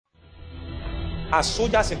as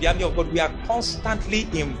soldiers in the army of God, we are constantly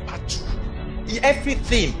in battle.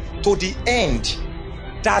 Everything to the end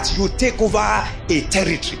that you take over a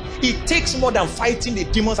territory. It takes more than fighting the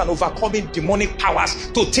demons and overcoming demonic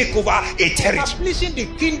powers to take over a territory. Establishing the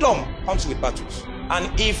kingdom comes with battles. And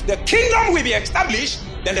if the kingdom will be established,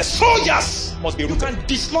 then the soldiers must be rooted. You can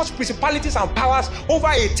dislodge principalities and powers over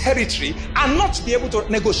a territory and not be able to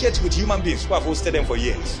negotiate with human beings who have hosted them for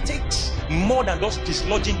years. It takes more than just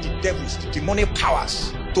dislodging the devils, the demonic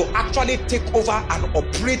powers, to actually take over and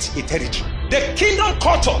operate a territory. The kingdom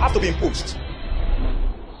culture has to be imposed.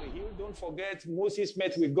 Don't forget, Moses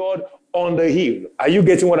met with God on the hill. Are you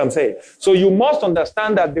getting what I'm saying? So you must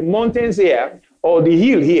understand that the mountains here, or the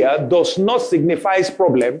hill here, does not signify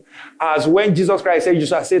problem, as when Jesus Christ said, you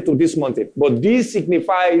shall say to this mountain. But this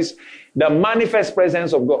signifies the manifest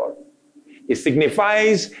presence of God. It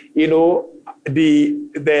signifies, the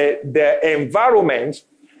environment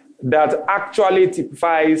that actually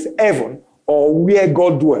typifies heaven, or where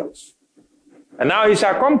God dwells. And now it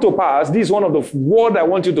shall come to pass, this is one of the words I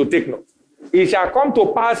want you to take note. It shall come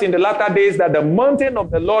to pass in the latter days that the mountain of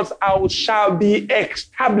the Lord's house shall be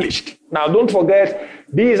established. Now don't forget,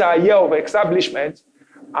 these are a year of establishment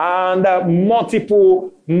and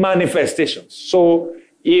multiple manifestations. So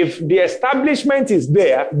if the establishment is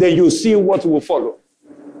there, then you see what will follow.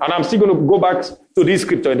 And I'm still going to go back to this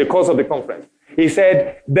scripture in the course of the conference. He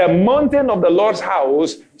said, the mountain of the Lord's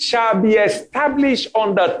house shall be established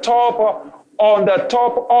on the top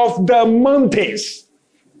of the mountains.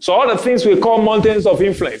 So all the things we call mountains of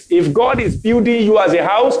influence. If God is building you as a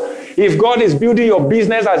house, if God is building your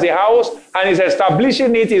business as a house, and is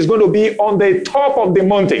establishing it, it's going to be on the top of the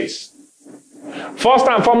mountains. First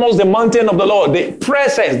and foremost, the mountain of the Lord, the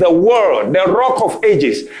presence, the word, the rock of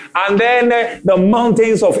ages, and then the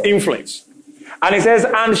mountains of influence. And it says,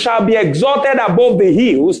 and shall be exalted above the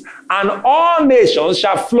hills, and all nations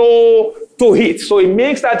shall flow to it. So it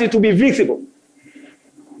makes that it will be visible.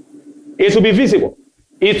 It will be visible.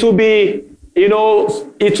 It will be,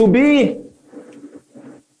 it will be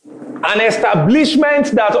an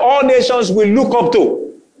establishment that all nations will look up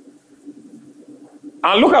to.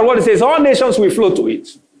 And look at what it says. All nations will flow to it.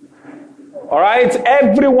 All right?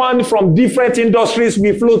 Everyone from different industries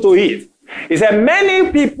will flow to it. He said,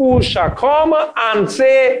 many people shall come and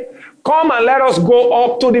say, come and let us go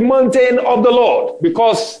up to the mountain of the Lord,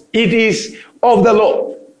 because it is of the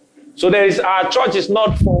Lord. So our church is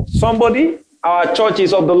not for somebody. Our church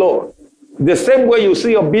is of the Lord. The same way you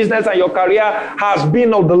see your business and your career has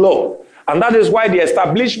been of the Lord. And that is why the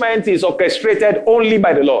establishment is orchestrated only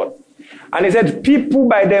by the Lord. And he said, people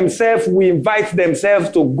by themselves will invite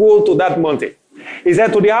themselves to go to that mountain. He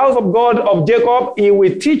said, to the house of God of Jacob, he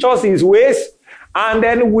will teach us his ways, and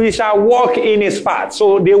then we shall walk in his path.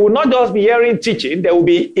 So they will not just be hearing teaching, there will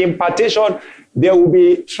be impartation, there will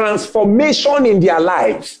be transformation in their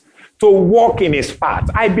lives to walk in his path.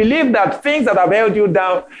 I believe that things that have held you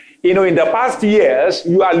down, in the past years,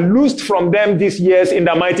 you are loosed from them these years in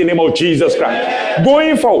the mighty name of Jesus Christ. Yeah.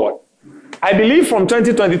 Going forward, I believe from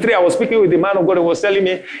 2023, I was speaking with the man of God who was telling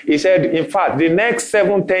me, he said, in fact, the next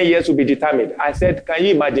 7-10 years will be determined. I said, can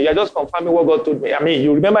you imagine? You're just confirming what God told me. I mean,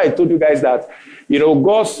 you remember I told you guys that,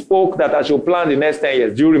 God spoke that I should plan the next 10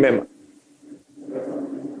 years. Do you remember?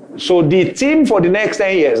 So the theme for the next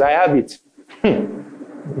 10 years, I have it.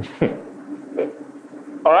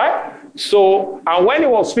 All right? So, and when he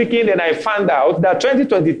was speaking, then I found out that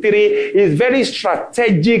 2023 is very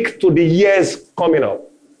strategic to the years coming up.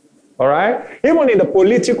 All right? Even in the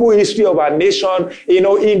political history of our nation,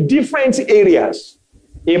 in different areas,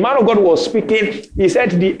 a man of God was speaking. He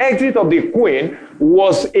said the exit of the queen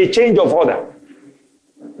was a change of order.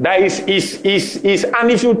 That is,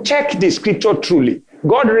 and if you check the scripture truly,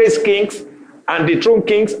 God raised kings and dethrone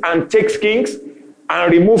kings and takes kings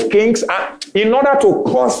and remove kings in order to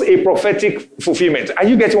cause a prophetic fulfillment. Are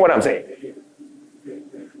you getting what I'm saying?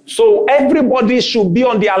 So everybody should be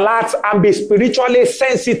on the alert and be spiritually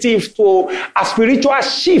sensitive to a spiritual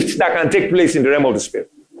shift that can take place in the realm of the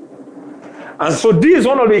spirit. And so this is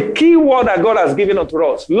one of the key words that God has given unto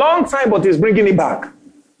us. Long time, but he's bringing it back.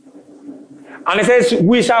 And he says,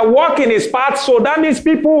 we shall walk in his path. So that means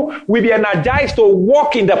people will be energized to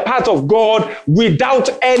walk in the path of God without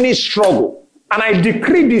any struggle. And I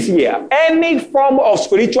decree this year, any form of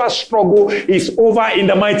spiritual struggle is over in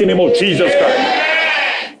the mighty name of Jesus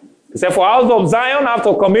Christ. He said, for house of Zion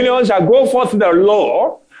after communion shall go forth the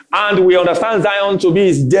law. And we understand Zion to be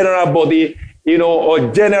his general body,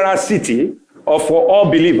 or general city, or for all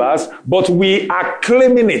believers. But we are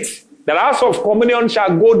claiming it. The house of communion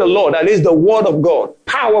shall go the law. That is the word of God.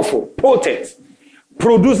 Powerful, potent,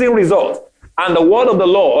 producing results. and the word of the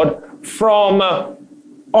Lord from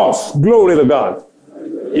us. Glory to God.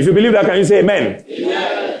 If you believe that, can you say amen?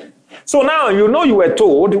 Amen. So now you know you were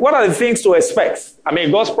told what are the things to expect. I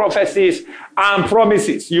mean, God's prophecies and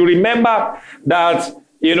promises. You remember that,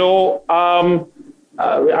 I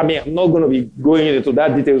mean, I'm not going to be going into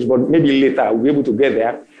that details, but maybe later I'll be able to get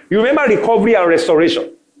there. You remember recovery and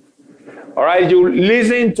restoration. All right, you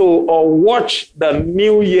listen to or watch the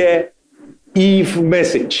New Year Eve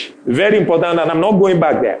message. Very important, and I'm not going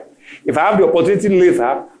back there. If I have the opportunity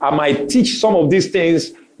later, I might teach some of these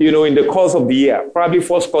things, in the course of the year, probably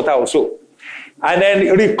first quarter or so. And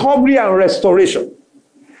then recovery and restoration.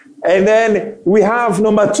 And then we have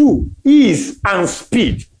number 2, ease and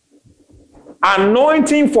speed.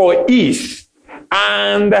 Anointing for ease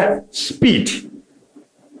and speed.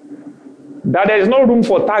 That there is no room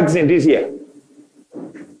for taxing this year.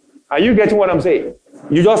 Are you getting what I'm saying?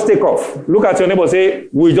 You just take off. Look at your neighbor, say,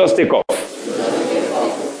 we just take off.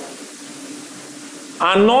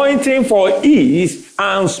 Anointing for ease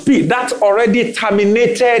and speed. That's already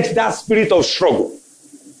terminated that spirit of struggle.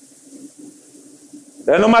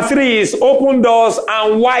 Then number 3 is open doors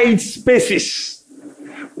and wide spaces.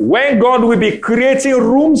 When God will be creating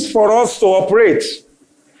rooms for us to operate,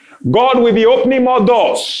 God will be opening more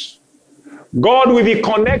doors. God will be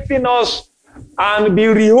connecting us and be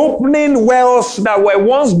reopening wells that were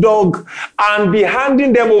once dug and be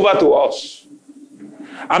handing them over to us.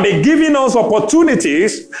 And be giving us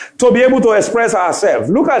opportunities to be able to express ourselves.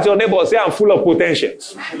 Look at your neighbor and say, I'm full of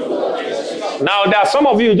potentials. Now, there are some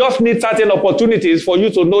of you just need certain opportunities for you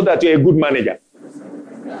to know that you're a good manager.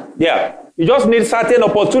 Yeah. You just need certain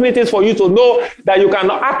opportunities for you to know that you can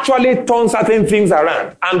actually turn certain things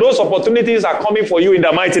around. And those opportunities are coming for you in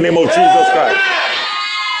the mighty name of Jesus Christ.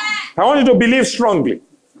 I want you to believe strongly.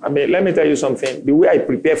 I mean, let me tell you something. The way I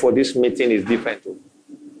prepare for this meeting is different.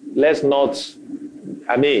 Let's not...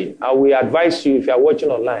 I will advise you, if you are watching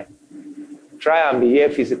online, try and be here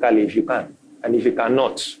physically if you can. And if you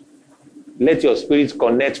cannot, let your spirit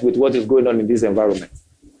connect with what is going on in this environment.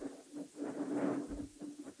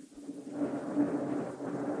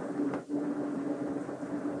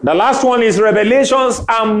 The last one is revelations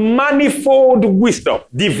and manifold wisdom.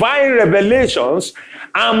 Divine revelations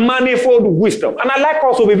and manifold wisdom. And I like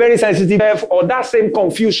us to be very sensitive or that same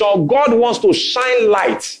confusion. God wants to shine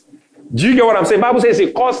light. Do you get what I'm saying? The Bible says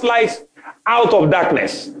it caused light out of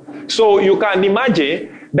darkness. So you can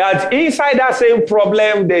imagine that inside that same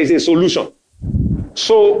problem, there is a solution.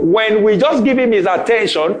 So when we just give him his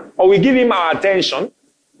attention, or we give him our attention,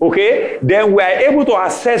 okay, then we are able to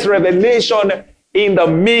access revelation in the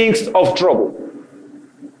midst of trouble.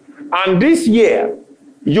 And this year,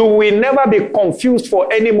 you will never be confused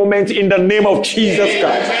for any moment in the name of Jesus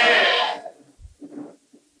Christ.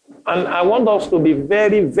 And I want us to be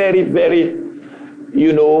very, very, very,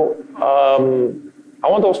 I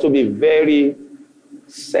want us to be very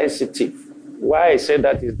sensitive. Why I say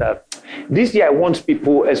that is that this year I want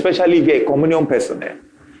people, especially if you're a communion personnel.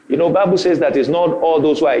 Bible says that it's not all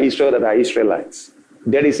those who are Israel that are Israelites.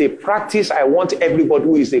 There is a practice I want everybody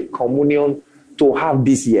who is a communion to have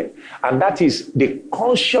this year. And that is the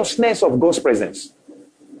consciousness of God's presence.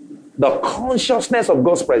 The consciousness of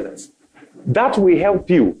God's presence. That will help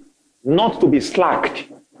you not to be slacked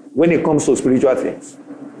when it comes to spiritual things.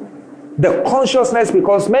 The consciousness,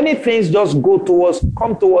 because many things just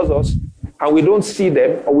come towards us, and we don't see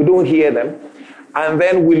them or we don't hear them, and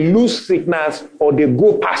then we lose signals or they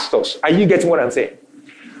go past us. Are you getting what I'm saying?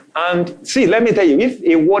 And see, let me tell you, if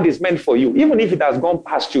a word is meant for you, even if it has gone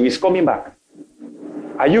past you, it's coming back.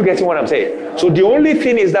 Are you getting what I'm saying? So the only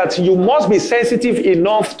thing is that you must be sensitive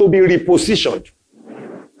enough to be repositioned.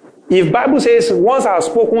 If Bible says, once I have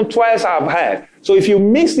spoken, twice I have heard. So if you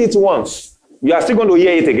missed it once, you are still going to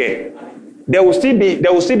hear it again. There will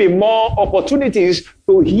still be more opportunities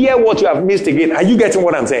to hear what you have missed again. Are you getting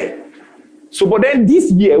what I'm saying? So, but then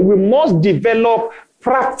this year, we must develop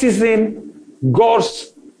practicing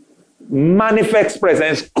God's manifest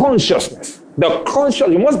presence, consciousness.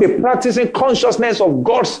 You must be practicing consciousness of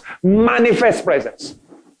God's manifest presence.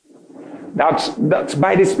 That's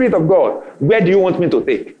by the Spirit of God. Where do you want me to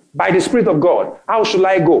take? By the Spirit of God. How should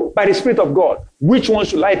I go? By the Spirit of God. Which one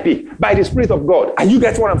should I pick? By the Spirit of God. Are you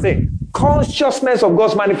getting what I'm saying? Consciousness of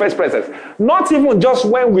God's manifest presence. Not even just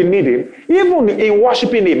when we need Him, even in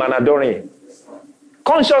worshiping Him and adoring Him.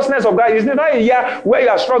 Consciousness of God is not a year where you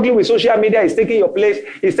are struggling with social media, is taking your place,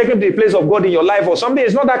 is taking the place of God in your life or something.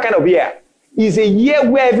 It's not that kind of year. It's a year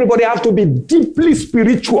where everybody has to be deeply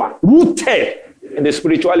spiritual, rooted in the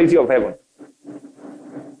spirituality of heaven.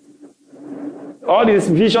 All these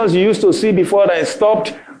visions you used to see before that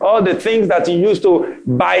stopped, all the things that you used to,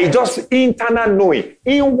 by just internal knowing,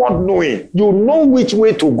 inward knowing, you know which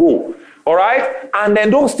way to go. All right? And then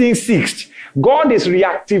those things ceased. God is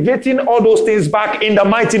reactivating all those things back in the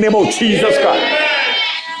mighty name of Jesus Christ.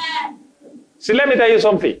 See, let me tell you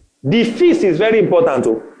something. The feast is very important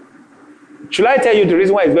too. Should I tell you the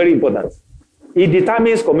reason why it's very important? It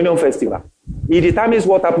determines communion festival. It determines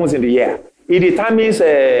what happens in the year. It determines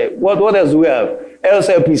what else do we have?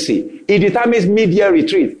 LCLPC. It determines mid-year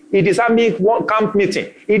retreat. It determines one camp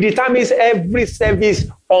meeting. It determines every service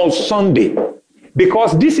on Sunday.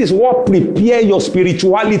 Because this is what prepares your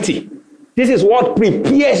spirituality. This is what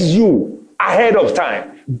prepares you ahead of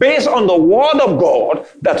time based on the word of God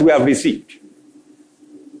that we have received.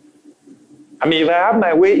 I mean, if I have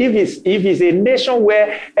my way, if it's a nation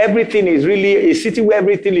where everything is really, a city where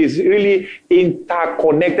everything is really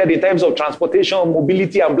interconnected in terms of transportation,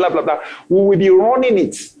 mobility, and blah, blah, blah, we will be running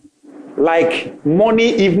it like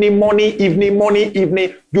morning, evening, morning, evening, morning,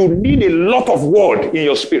 evening. You need a lot of word in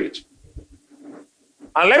your spirit.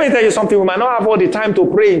 And let me tell you something, we might not have all the time to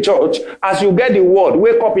pray in church. As you get the word,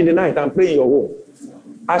 wake up in the night and pray in your home.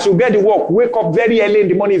 As you get the work, wake up very early in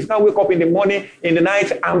the morning. If you can't wake up in the morning, in the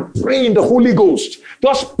night, and pray in the Holy Ghost.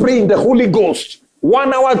 Just pray in the Holy Ghost.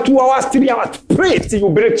 1 hour, 2 hours, 3 hours. Pray till you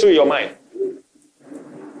break through your mind.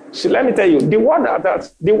 See, let me tell you, the word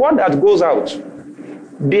that goes out,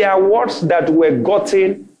 they are words that were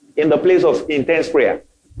gotten in the place of intense prayer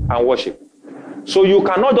and worship. So you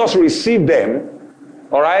cannot just receive them,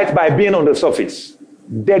 all right, by being on the surface.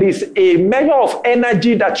 There is a measure of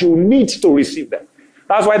energy that you need to receive them.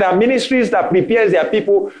 That's why there are ministries that prepares their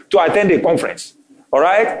people to attend a conference. All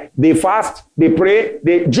right? They fast, they pray,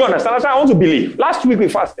 do you understand? I want to believe. Last week we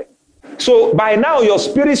fasted. So by now your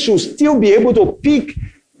spirit should still be able to pick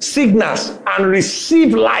signals and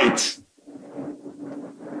receive light.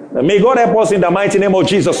 May God help us in the mighty name of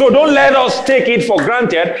Jesus. So don't let us take it for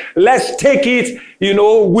granted. Let's take it,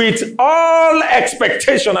 with all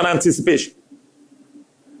expectation and anticipation.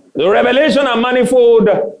 The revelation and manifold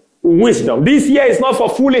wisdom. This year is not for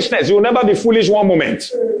foolishness. You will never be foolish one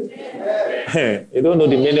moment. You don't know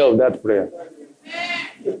the meaning of that prayer.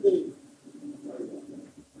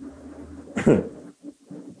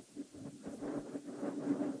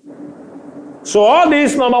 So all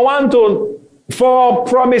these number 1 to 4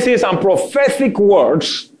 promises and prophetic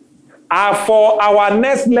words are for our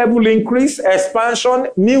next level increase, expansion,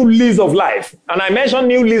 new lease of life. And I mention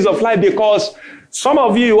new lease of life because some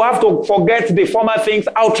of you have to forget the former things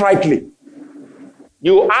outrightly.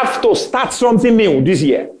 You have to start something new this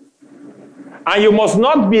year. And you must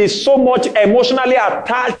not be so much emotionally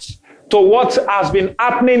attached to what has been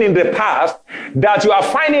happening in the past that you are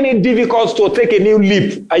finding it difficult to take a new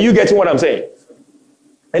leap. Are you getting what I'm saying?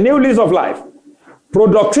 A new lease of life.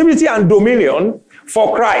 Productivity and dominion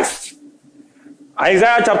for Christ.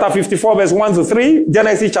 Isaiah chapter 54 verse 1 to 3.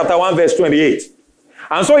 Genesis chapter 1 verse 28.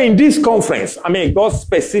 And so in this conference, God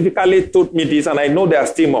specifically told me this, and I know there are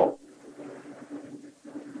still more.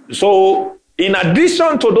 So in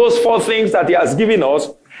addition to those 4 things that he has given us,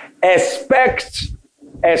 expect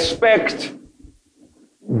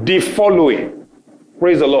the following.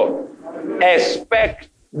 Praise the Lord. Expect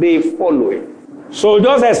the following. So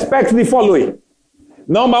just expect the following.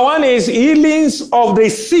 Number 1 is healings of the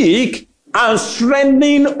sick and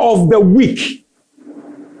strengthening of the weak.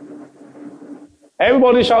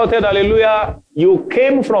 Everybody shouted hallelujah. You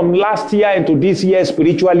came from last year into this year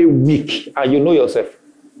spiritually weak, and you know yourself.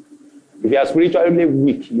 If you are spiritually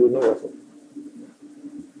weak, you know yourself.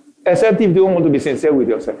 Except if you don't want to be sincere with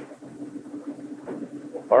yourself.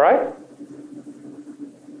 All right?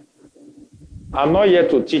 I'm not here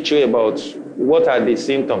to teach you about what are the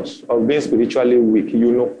symptoms of being spiritually weak.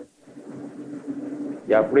 You know.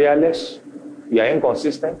 You are prayerless. You are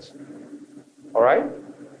inconsistent. All right?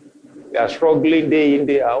 You are struggling day in,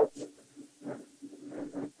 day out.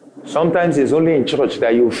 Sometimes it's only in church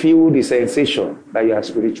that you feel the sensation that you are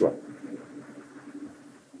spiritual.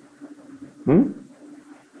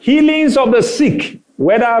 Healings of the sick,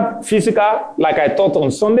 whether physical, like I taught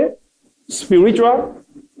on Sunday, spiritual,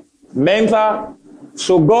 mental.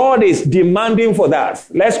 So God is demanding for that.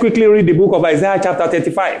 Let's quickly read the book of Isaiah chapter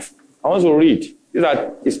 35. I want to read.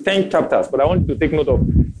 It's 10 chapters, but I want you to take note of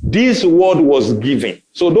this word was given.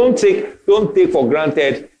 So don't take for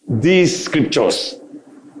granted these scriptures.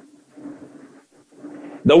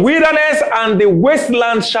 The wilderness and the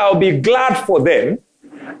wasteland shall be glad for them,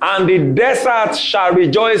 and the desert shall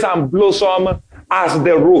rejoice and blossom as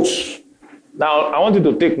the rose. Now, I want you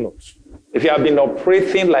to take note. If you have been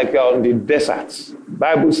operating like you're on the desert, the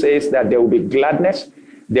Bible says that there will be gladness,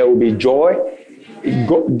 there will be joy,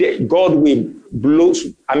 God will blow,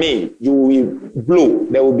 you will blow.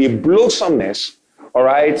 There will be blossomeness, all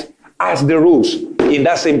right, as the rose in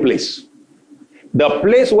that same place. The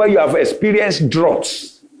place where you have experienced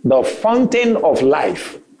droughts, the fountain of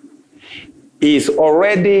life is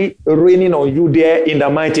already raining on you there in the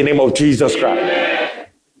mighty name of Jesus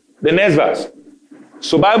Christ. The next verse.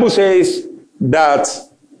 So Bible says that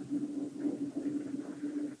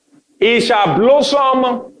it shall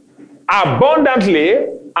blossom abundantly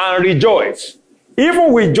and rejoice.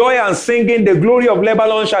 Even with joy and singing, the glory of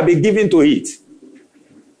Lebanon shall be given to it.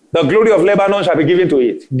 The glory of Lebanon shall be given to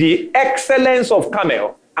it. The excellence of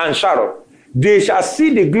Carmel and Sharon. They shall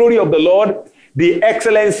see the glory of the Lord, the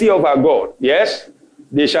excellency of our God. Yes,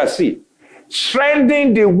 they shall see.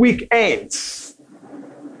 Strengthen the weak ends.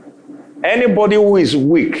 Anybody who is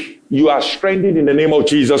weak, you are strengthened in the name of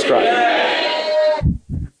Jesus Christ.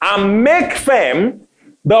 And make firm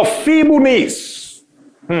the feeble knees.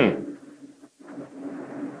 And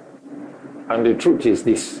the truth is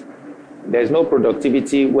this. There is no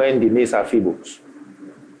productivity when the knees are feeble.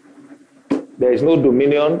 There is no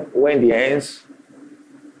dominion when the hands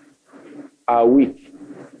are weak.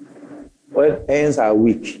 When hands are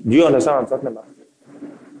weak. Do you understand what I'm talking about?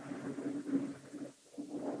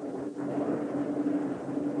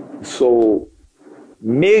 So,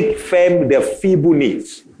 make firm the feeble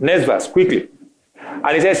knees. Next verse, quickly.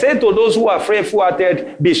 And it says, say to those who are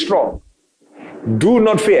faithful-hearted, be strong. Do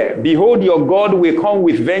not fear. Behold, your God will come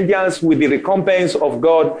with vengeance, with the recompense of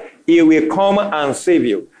God. He will come and save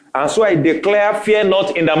you. And so I declare, fear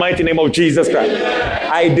not in the mighty name of Jesus Christ.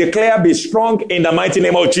 Amen. I declare, be strong in the mighty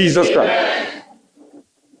name of Jesus Christ.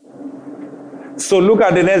 Amen. So look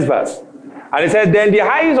at the next verse. And it says, then the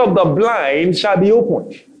eyes of the blind shall be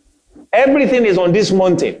opened. Everything is on this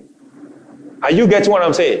mountain. Are you getting what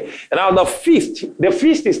I'm saying? And now the feast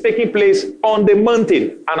is taking place on the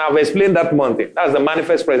mountain. And I've explained that mountain. That's the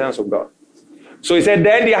manifest presence of God. So he said,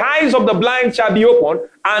 then the eyes of the blind shall be opened,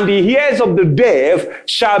 and the ears of the deaf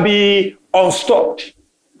shall be unstopped.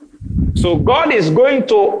 So God is going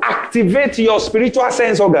to activate your spiritual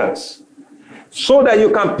sense organs so that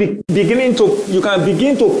you can begin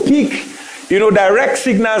to pick, direct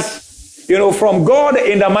signals, from God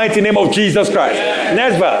in the mighty name of Jesus Christ. Yeah.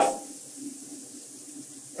 Next verse.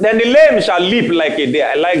 Then the lame shall leap like a deer.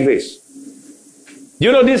 I like this.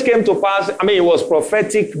 This came to pass. It was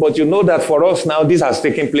prophetic, but you know that for us now, this has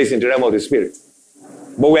taken place in the realm of the spirit.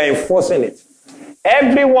 But we are enforcing it.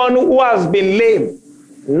 Everyone who has been lame,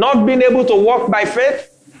 not being able to walk by faith,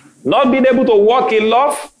 not being able to walk in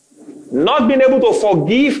love, not being able to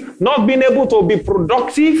forgive, not being able to be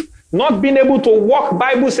productive, not being able to walk.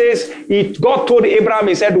 Bible says, God told Abraham,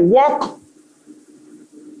 he said, walk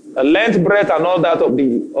the length, breadth, and all that of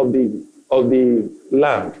the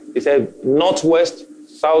land. He said, northwest,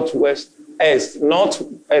 southwest, east,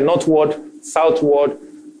 northward, southward,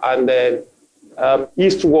 and then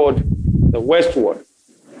eastward, the westward.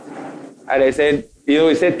 And I said,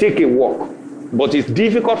 he said, take a walk. But it's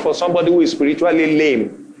difficult for somebody who is spiritually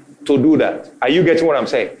lame to do that. Are you getting what I'm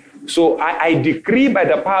saying? So I decree by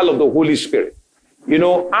the power of the Holy Spirit.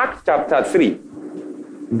 Acts chapter 3,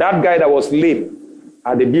 that guy that was lame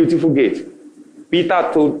at the beautiful gate,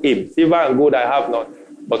 Peter told him, silver and gold I have not,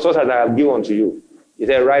 but such as I have given unto you. He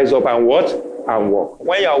said, rise up and what? And walk.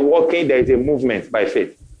 When you are walking, there is a movement by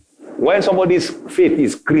faith. When somebody's faith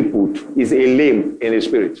is crippled, is a lame in the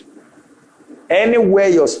spirit. Anywhere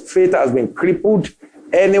your faith has been crippled,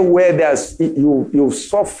 anywhere you've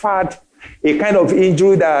suffered a kind of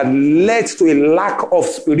injury that led to a lack of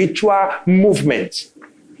spiritual movement,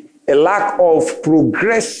 a lack of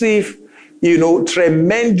progressive,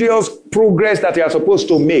 tremendous progress that you are supposed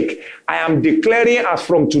to make. I am declaring as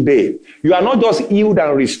from today, you are not just healed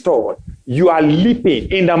and restored, you are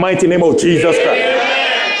leaping in the mighty name of Jesus Christ.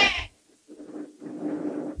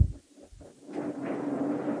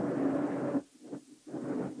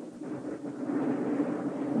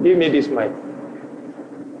 Give me this mic.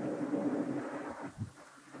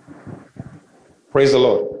 Praise the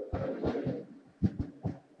Lord.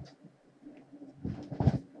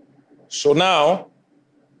 So now,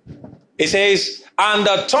 it says, and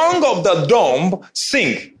the tongue of the dumb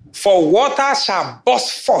sing, for water shall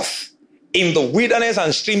burst forth in the wilderness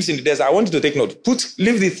and streams in the desert. I want you to take note.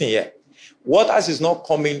 Leave this thing here. Waters is not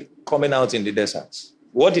coming out in the deserts.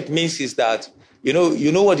 What it means is that, you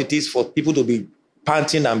know what it is for people to be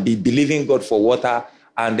panting and be believing God for water,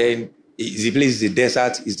 and then the place is the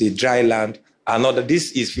desert, is the dry land, and all that.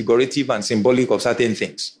 This is figurative and symbolic of certain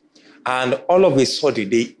things. And all of a sudden,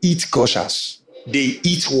 they eat gushers. They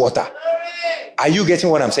eat water. Are you getting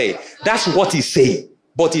what I'm saying? That's what he's saying.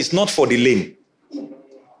 But it's not for the lame.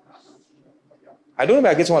 I don't know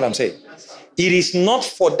if I get what I'm saying. It is not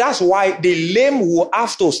for, that's why the lame will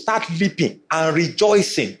have to start leaping and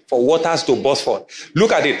rejoicing for waters to burst forth.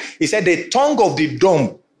 Look at it. He said the tongue of the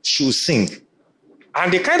dumb should sing.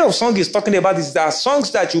 And the kind of song he's talking about is there are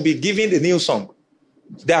songs that you'll be given the new song.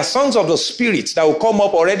 There are songs of the Spirit that will come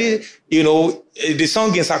up already, the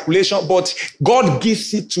song in circulation, but God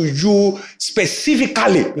gives it to you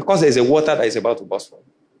specifically because there's a water that is about to burst forth.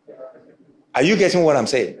 Are you getting what I'm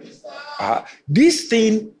saying? These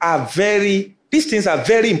things are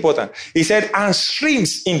very important. He said, and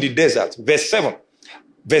streams in the desert. Verse 7,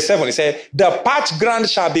 he said, the parched ground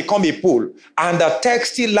shall become a pool, and the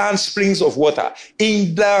thirsty land springs of water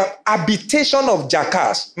in the habitation of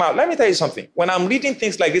jackals. Now, let me tell you something. When I'm reading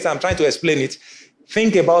things like this, I'm trying to explain it.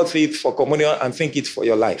 Think about it for communion and think it for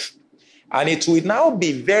your life. And it will now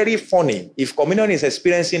be very funny if communion is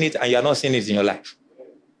experiencing it and you're not seeing it in your life.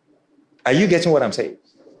 Are you getting what I'm saying?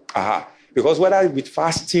 Because whether with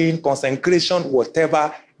fasting, consecration,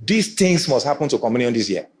 whatever, these things must happen to communion this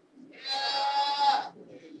year.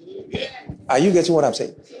 Are you getting what I'm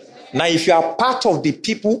saying? Now, if you are part of the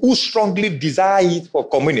people who strongly desire it for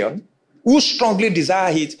communion, who strongly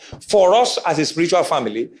desire it for us as a spiritual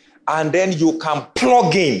family, and then you can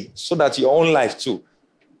plug in so that your own life too,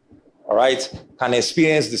 all right, can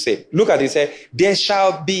experience the same. Look at it, say, there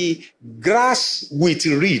shall be grass with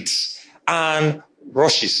reeds and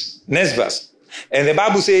rushes. Next verse. And the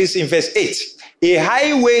Bible says in verse 8, a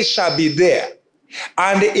highway shall be there,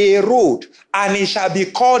 and a road, and it shall be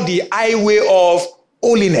called the highway of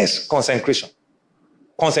holiness. Consecration.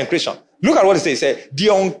 Look at what it says. It says, the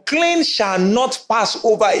unclean shall not pass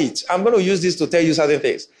over it. I'm going to use this to tell you certain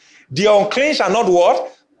things. The unclean shall not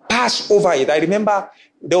what? Pass over it. I remember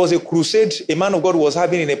there was a crusade a man of God was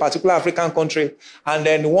having in a particular African country, and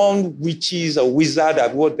then one witches or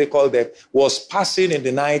wizard, what they call them, was passing in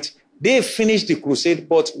the night. They finished the crusade,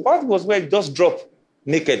 but what was where just dropped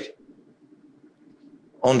naked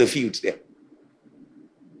on the field there.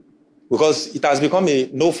 Because it has become a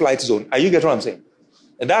no-flight zone. Are you getting what I'm saying?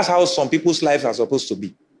 And that's how some people's lives are supposed to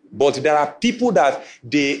be. But there are people that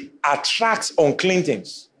they attract unclean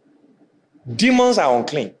things. Demons are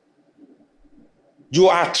unclean.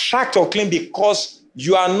 You attract unclean because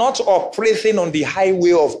you are not operating on the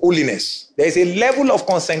highway of holiness. There is a level of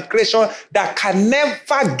consecration that can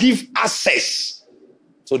never give access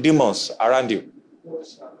to demons around you.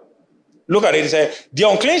 Look at it. It says, the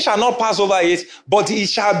unclean shall not pass over it, but it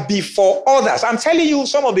shall be for others. I'm telling you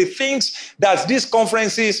some of the things that these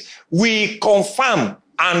conferences we confirm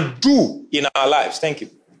and do in our lives. Thank you.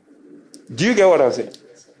 Do you get what I'm saying?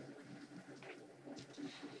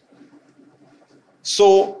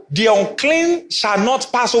 So the unclean shall not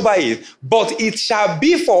pass over it, but it shall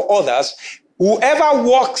be for others. Whoever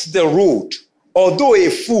walks the road, although a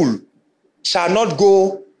fool, shall not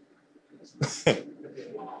go.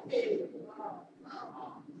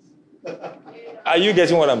 Are you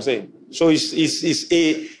getting what I'm saying? So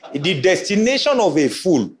the destination of a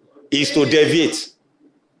fool is to deviate.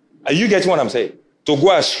 Are you getting what I'm saying? To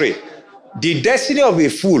go astray. The destiny of a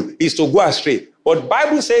fool is to go astray. But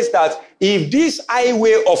Bible says that if this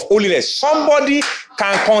highway of holiness, somebody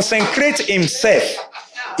can consecrate himself,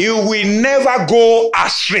 he will never go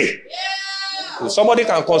astray. So somebody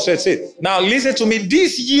can consecrate. Now listen to me.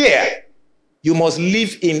 This year, you must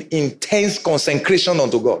live in intense consecration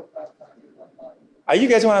unto God. Are you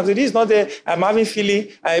getting what I'm saying? This is not I'm having feeling,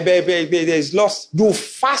 there's lost. You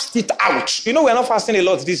fast it out. You know, we're not fasting a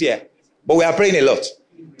lot this year, but we are praying a lot.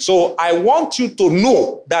 So I want you to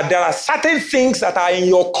know that there are certain things that are in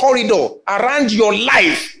your corridor around your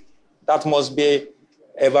life that must be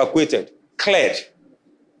evacuated, cleared,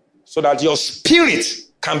 so that your spirit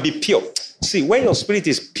can be pure. See, when your spirit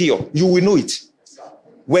is pure, you will know it.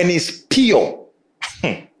 When it's pure,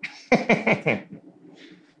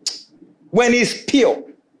 when it's pure.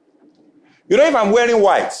 You know, if I'm wearing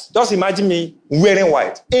white, just imagine me wearing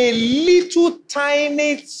white. A little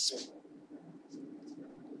tiny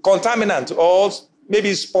contaminant or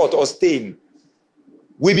maybe spot or stain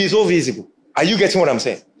will be so visible. Are you getting what I'm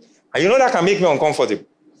saying? And you know that can make me uncomfortable.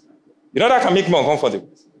 You know that can make me uncomfortable.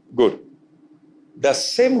 Good. The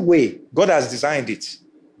same way God has designed it,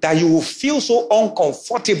 that you will feel so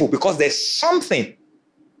uncomfortable because there's something,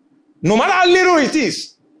 no matter how little it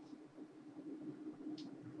is,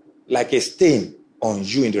 like a stain on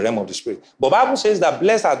you in the realm of the spirit. But the Bible says that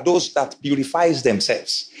blessed are those that purifies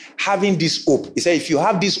themselves, having this hope. He said, if you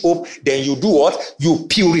have this hope, then you do what? You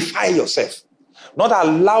purify yourself. Not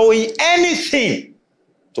allowing anything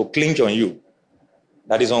to cling on you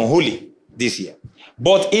that is unholy this year.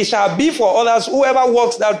 But it shall be for others, whoever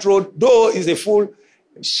walks that road, though is a fool,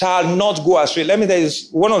 shall not go astray. Let me tell you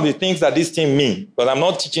one of the things that this thing means, but I'm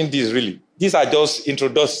not teaching this really. These are just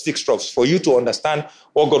introductory stuff for you to understand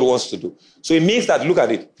what God wants to do. So it means that, look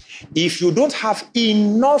at it. If you don't have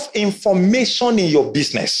enough information in your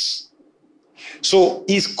business, so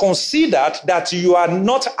it's considered that you are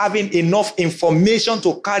not having enough information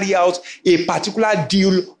to carry out a particular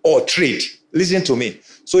deal or trade. Listen to me.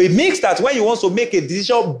 So it means that when you want to make a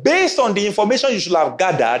decision based on the information you should have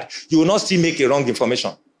gathered, you will not still make a wrong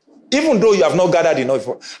information. Even though you have not gathered enough.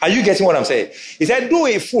 Are you getting what I'm saying? He said, do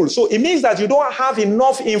a fool. So it means that you don't have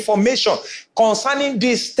enough information concerning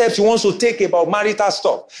these steps you want to take about marital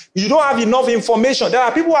stuff. You don't have enough information. There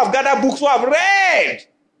are people who have gathered books who have read.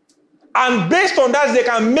 And based on that, they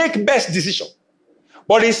can make best decision.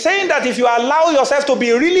 But he's saying that if you allow yourself to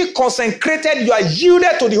be really consecrated, you are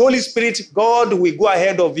yielded to the Holy Spirit, God will go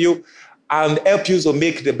ahead of you and help you to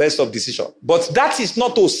make the best of decision. But that is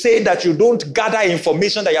not to say that you don't gather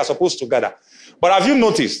information that you are supposed to gather. But have you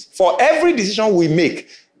noticed, for every decision we make,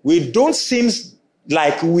 we don't seem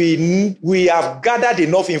like we have gathered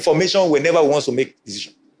enough information whenever we want to make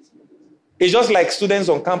decision. It's just like students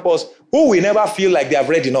on campus who will never feel like they have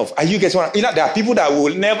read enough. Are you getting what? You know, there are people that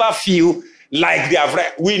will never feel like they have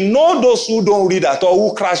read. We know those who don't read at all,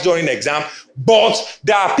 who crash during exam, but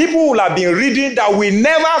there are people who have been reading that will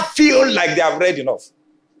never feel like they have read enough.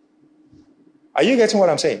 Are you getting what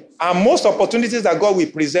I'm saying? And most opportunities that God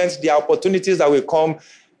will present, they are opportunities that will come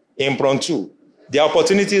impromptu. They are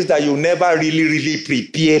opportunities that you never really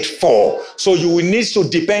prepared for. So you will need to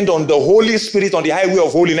depend on the Holy Spirit on the highway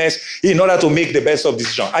of holiness in order to make the best of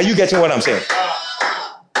decision. Are you getting what I'm saying?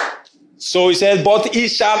 So he says, but it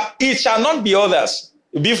shall not be others.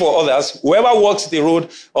 Be for others. Whoever walks the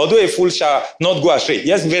road, although a fool shall not go astray.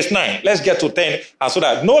 Yes, verse 9. Let's get to 10. And so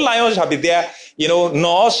that no lion shall be there,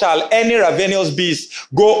 nor shall any ravenous beast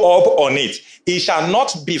go up on it. It shall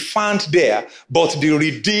not be found there, but the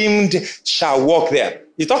redeemed shall walk there.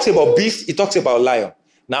 He talks about beast, he talks about lion.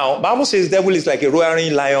 Now, Bible says devil is like a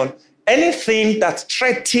roaring lion. Anything that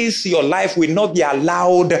threatens your life will not be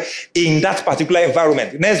allowed in that particular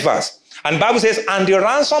environment. Next verse. And the Bible says, and the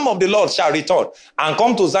ransom of the Lord shall return and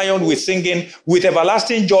come to Zion with singing, with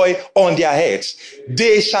everlasting joy on their heads.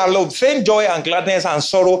 They shall obtain joy and gladness, and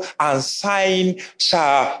sorrow and sighing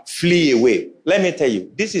shall flee away. Let me tell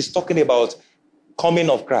you, this is talking about coming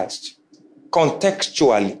of Christ.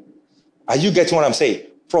 Contextually. Are you getting what I'm saying?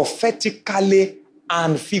 Prophetically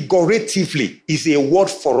and figuratively is a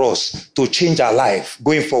word for us to change our life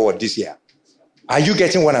going forward this year. Are you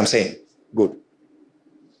getting what I'm saying? Good.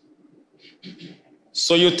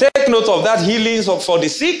 So you take note of that healings for the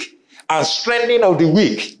sick and strengthening of the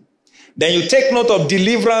weak. Then you take note of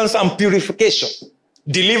deliverance and purification.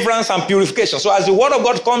 Deliverance and purification. So as the word of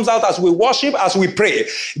God comes out, as we worship, as we pray,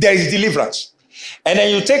 there is deliverance. And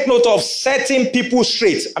then you take note of setting people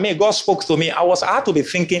straight. I mean, God spoke to me. I had to be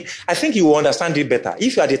thinking, I think you will understand it better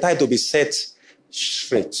if you are the type to be set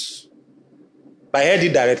straight. I heard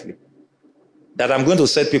it directly that I'm going to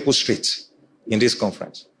set people straight in this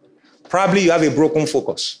conference. Probably you have a broken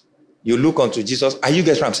focus. You look unto Jesus. Are you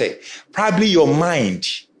getting what I'm saying? Probably your mind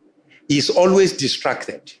is always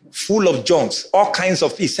distracted, full of junks, all kinds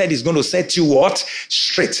of, he said he's going to set you what?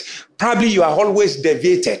 Straight. Probably you are always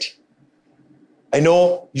deviated.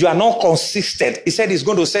 You are not consistent. He said he's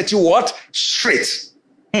going to set you what? Straight.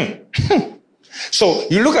 So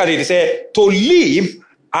you look at it, he said, to live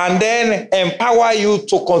and then empower you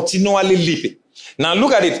to continually live. Now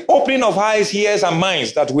look at it. Opening of eyes, ears, and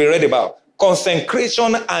minds that we read about.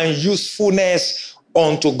 Consecration and usefulness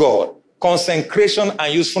unto God. Consecration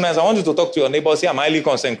and usefulness. I want you to talk to your neighbor. Say, I'm highly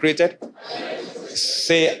consecrated.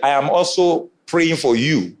 Say, I am also praying for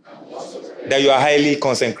you that you are highly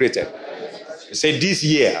consecrated. Say, this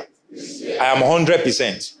year, I am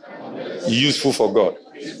 100% useful for God.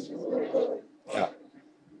 Yeah.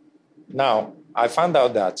 Now, I found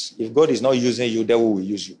out that if God is not using you, the devil will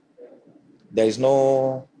use you. There's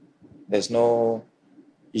no, it's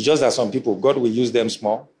just that some people, God will use them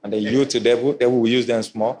small, and then you to devil will use them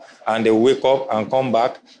small, and they will wake up and come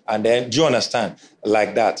back, and then, do you understand?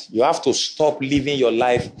 Like that. You have to stop living your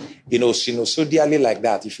life, sinusoidally like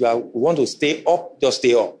that. If you want to stay up, just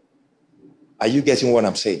stay up. Are you getting what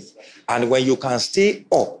I'm saying? And when you can stay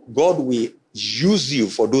up, God will use you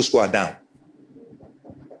for those who are down.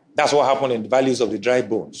 That's what happened in the valleys of the dry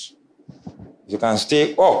bones. You can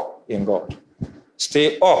stay up in God.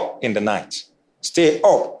 Stay up in the night. Stay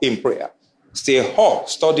up in prayer. Stay up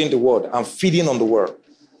studying the word and feeding on the word.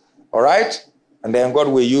 All right? And then God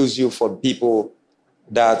will use you for people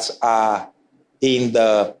that are in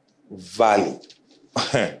the valley.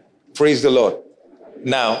 Praise the Lord.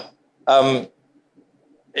 Now,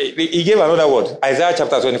 He gave another word, Isaiah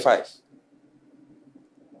chapter 25.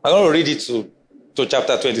 I'm going to read it to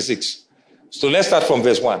chapter 26. So let's start from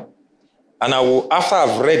verse 1. And I will, after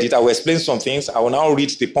I've read it, I will explain some things. I will now read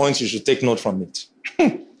the points you should take note from it.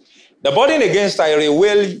 The burden against Tyre, a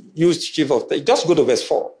well-used chief of... Just go to verse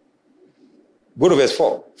 4. Go to verse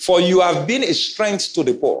 4. For you have been a strength to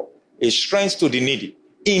the poor, a strength to the needy,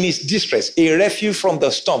 in his distress, a refuge from the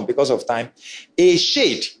storm because of time, a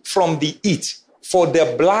shade from the heat, for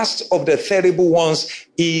the blast of the terrible ones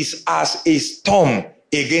is as a storm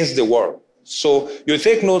against the world. So you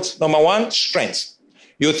take note, number 1, strength.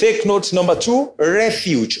 You take note, number 2,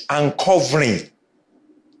 refuge and covering.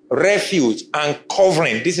 Refuge and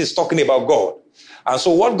covering. This is talking about God. And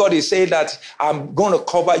so what God is saying that I'm going to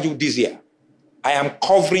cover you this year. I am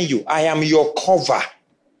covering you. I am your cover.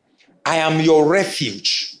 I am your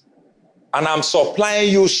refuge. And I'm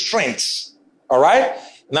supplying you strength. All right?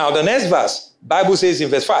 Now the next verse, Bible says in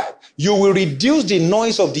verse 5, you will reduce the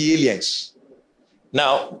noise of the aliens.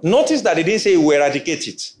 Now, notice that it didn't say we eradicate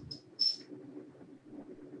it.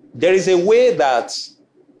 There is a way that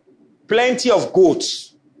plenty of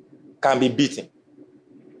goats can be beaten.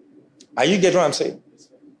 Are you getting what I'm saying?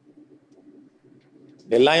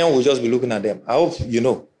 The lion will just be looking at them. I hope you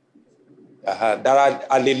know. There are at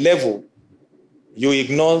a level, you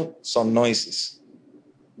ignore some noises.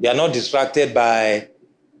 You are not distracted by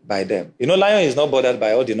them. You know, lion is not bothered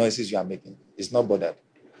by all the noises you are making. It's not bothered.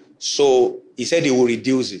 So he said he will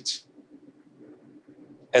reduce it.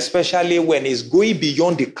 Especially when it's going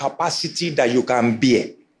beyond the capacity that you can bear.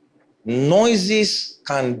 Noises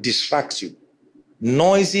can distract you.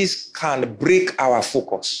 Noises can break our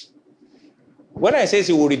focus. When I say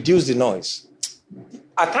he will reduce the noise,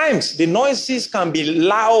 at times the noises can be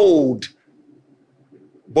loud,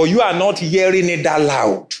 but you are not hearing it that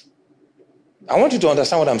loud. I want you to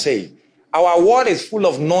understand what I'm saying. Our world is full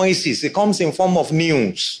of noises. It comes in form of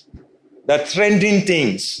news, the trending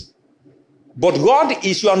things. But God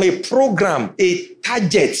is on a program, a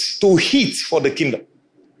target to hit for the kingdom.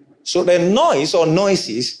 So the noise or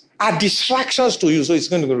noises are distractions to you, so it's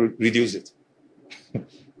going to reduce it.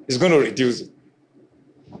 It's going to reduce it.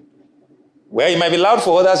 Well, it might be loud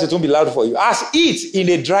for others, it won't be loud for you. As it in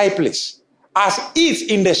a dry place, as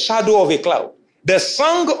it in the shadow of a cloud, the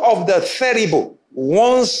song of the terrible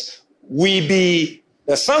ones will be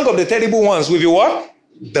what?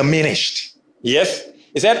 Diminished. Yes?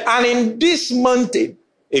 He said, and in this mountain,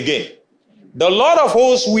 again, the Lord of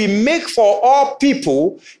hosts will make for all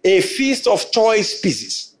people a feast of choice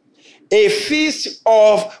pieces, a feast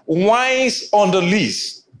of wines on the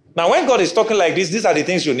lees. Now, when God is talking like this, these are the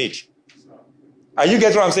things you need. Are you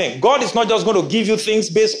getting what I'm saying? God is not just going to give you things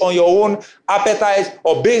based on your own appetite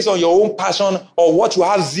or based on your own passion or what you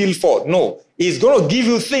have zeal for. No, He's going to give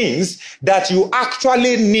you things that you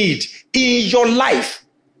actually need in your life.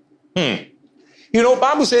 You know,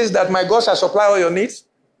 Bible says that my God shall supply all your needs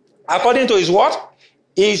according to his what?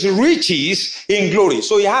 His riches in glory.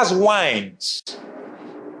 So he has wines,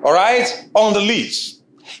 all right, on the lees.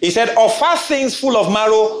 He said, of fat things full of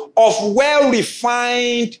marrow, of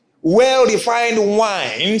well-refined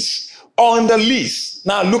wines on the lees.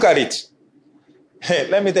 Now look at it.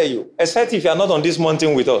 Let me tell you, except if you are not on this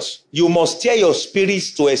mountain with us, you must tear your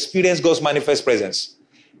spirits to experience God's manifest presence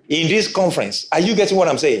in this conference. Are you getting what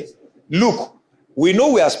I'm saying? Look, we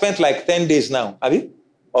know we have spent like 10 days now, have you?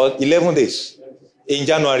 Or 11 days in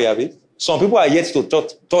January, have you? Some people are yet to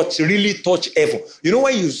really touch heaven. You know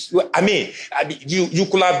when you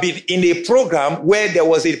could have been in a program where there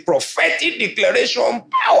was a prophetic declaration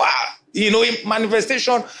power,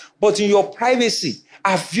 manifestation, but in your privacy,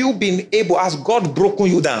 have you been able, has God broken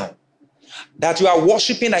you down? That you are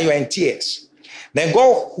worshiping and you are in tears. Then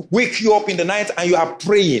God wake you up in the night and you are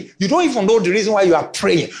praying. You don't even know the reason why you are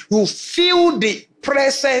praying. You feel the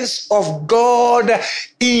presence of God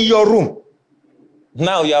in your room.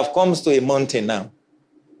 Now you have come to a mountain now.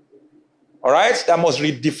 All right? That must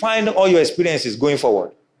redefine all your experiences going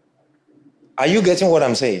forward. Are you getting what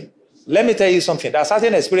I'm saying? Let me tell you something. There are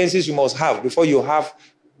certain experiences you must have before you have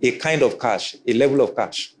a kind of cash, a level of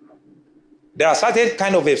cash. There are certain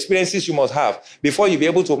kind of experiences you must have before you be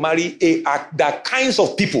able to marry the kinds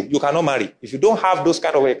of people you cannot marry if you don't have those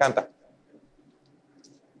kind of encounter.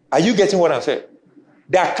 Are you getting what I'm saying?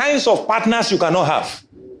 There are kinds of partners you cannot have.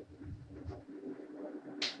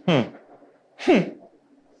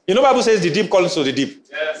 You know, Bible says the deep calls to the deep.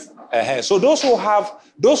 Yes. So those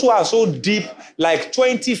who are so deep, like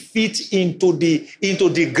 20 feet into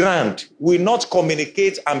the ground, will not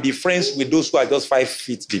communicate and be friends with those who are just 5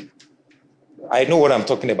 feet deep. I know what I'm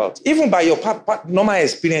talking about. Even by your normal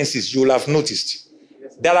experiences, you will have noticed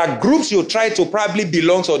There are groups you try to probably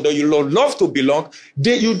belong to, or you love to belong.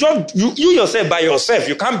 You yourself by yourself,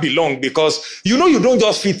 you can't belong because you don't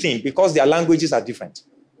just fit in because their languages are different.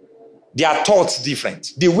 Their thoughts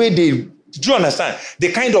different. The way do you understand?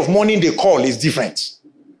 The kind of money they call is different.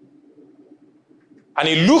 And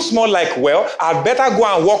it looks more like, well, I'd better go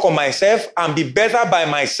and work on myself and be better by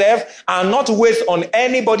myself and not wait on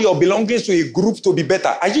anybody or belongings to a group to be better.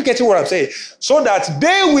 Are you getting what I'm saying? So that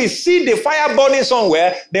they will see the fire burning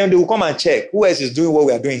somewhere, then they will come and check who else is doing what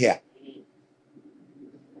we are doing here.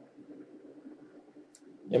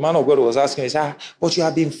 The man of God was asking me, he said, but you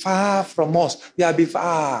have been far from us. You have been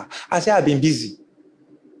far. I said, I've been busy.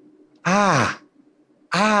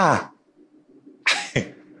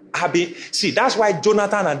 See, that's why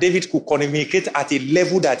Jonathan and David could communicate at a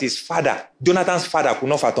level that his father, Jonathan's father, could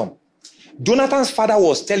not fathom. Jonathan's father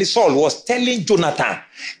Saul was telling Jonathan,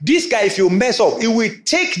 this guy, if you mess up, he will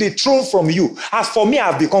take the throne from you. As for me,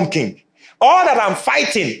 I have become king. All that I'm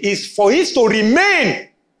fighting is for it to remain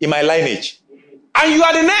in my lineage. And you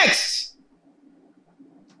are the next.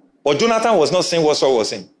 But Jonathan was not saying what Saul was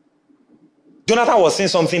saying. Jonathan was saying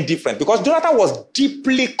something different because Jonathan was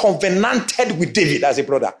deeply covenanted with David as a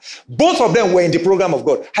brother. Both of them were in the program of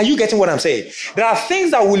God. Are you getting what I'm saying? There are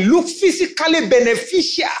things that will look physically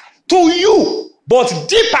beneficial to you, but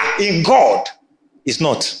deeper in God, it's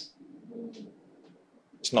not.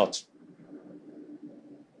 It's not.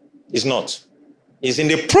 It's not. It's in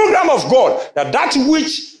the program of God that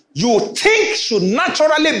which you think should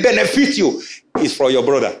naturally benefit you is for your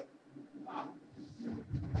brother.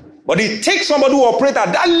 But it takes somebody who operates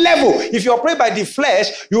at that level. If you operate by the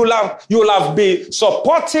flesh, you will have been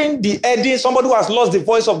supporting the heading. Somebody who has lost the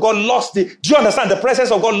voice of God, do you understand? The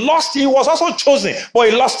presence of God, lost it. He was also chosen, but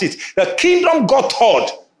he lost it. The kingdom got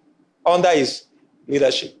taught under his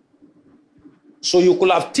leadership. So you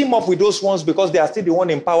could have teamed up with those ones because they are still the one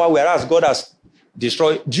in power, whereas God has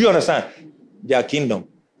destroyed. Do you understand? Their kingdom.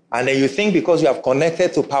 And then you think because you have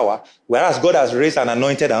connected to power, whereas God has raised and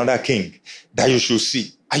anointed another king, that you should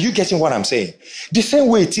see. Are you getting what I'm saying? The same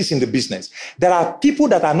way it is in the business. There are people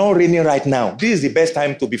that are not reigning right now. This is the best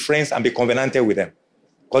time to be friends and be covenanted with them.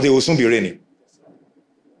 Because they will soon be reigning.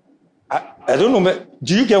 I don't know.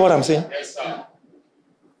 Do you get what I'm saying? Yes, sir.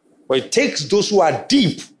 But it takes those who are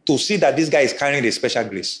deep to see that this guy is carrying a special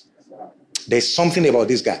grace. There's something about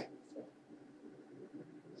this guy.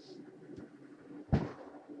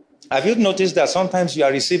 Have you noticed that sometimes you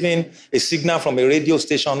are receiving a signal from a radio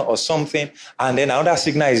station or something, and then another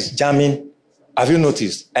signal is jamming? Have you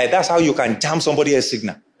noticed? That's how you can jam somebody else's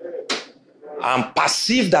signal. And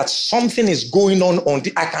perceive that something is going on.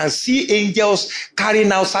 I can see angels carrying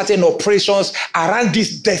out certain operations around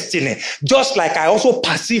this destiny. Just like I also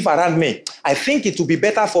perceive around me. I think it would be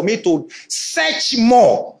better for me to search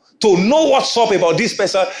more to know what's up about this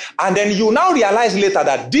person. And then you now realize later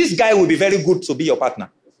that this guy will be very good to be your partner.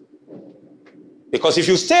 Because if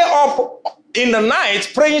you stay up in the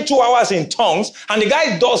night praying 2 hours in tongues and the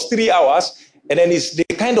guy does 3 hours, and then it's the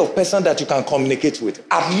kind of person that you can communicate with,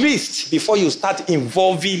 at least before you start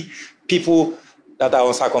involving people that are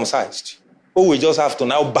uncircumcised, who will just have to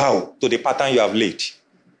now bow to the pattern you have laid.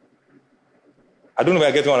 I don't know if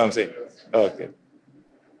you're getting what I'm saying. Okay.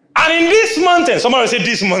 And in this mountain, somebody say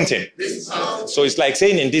this mountain. So it's like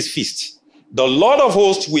saying in this feast, the Lord of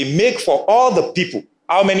hosts will make for all the people.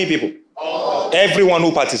 How many people? Everyone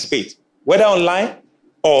who participates, whether online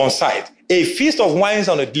or on site, a feast of wines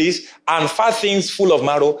on the list and fat things full of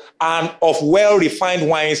marrow and of well-refined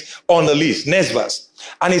wines on the list. Next verse.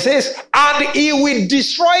 And he says, and he will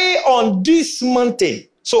destroy on this mountain.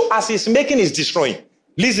 So as he's making his destroying,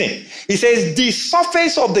 listen, he says, the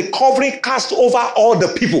surface of the covering cast over all the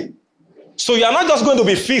people. So you are not just going to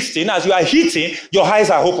be feasting. As you are eating, your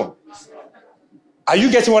eyes are open. Are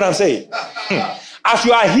you getting what I'm saying? As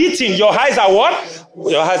you are eating, your eyes are what?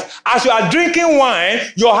 Your eyes. As you are drinking wine,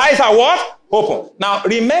 your eyes are what? Open. Now,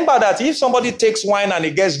 remember that if somebody takes wine and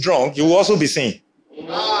he gets drunk, you will also be seeing.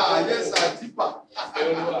 Yes,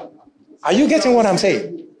 Are you getting what I'm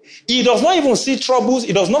saying? He does not even see troubles.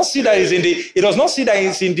 He does not see that he's in the. He does not see that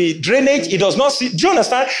he's in the drainage. He does not see. Do you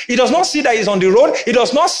understand? He does not see that he's on the road. He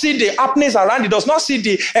does not see the happenings around. He does not see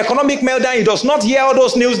the economic meltdown. He does not hear all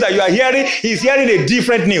those news that you are hearing. He's hearing a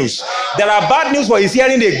different news. There are bad news, but he's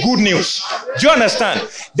hearing a good news. Do you understand?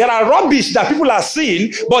 There are rubbish that people are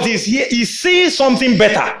seeing, but he's seeing something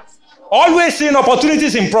better. Always seeing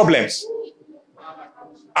opportunities in problems.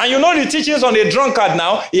 And you know the teachings on the drunkard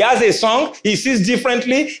now. He has a song. He sees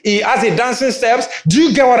differently. He has a dancing steps. Do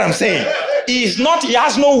you get what I'm saying? He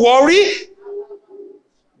has no worry.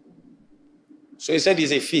 So he said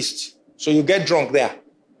it's a feast. So you get drunk there.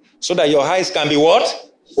 So that your eyes can be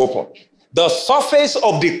what? open. The surface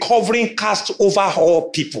of the covering cast over all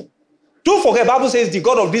people. Don't forget, the Bible says the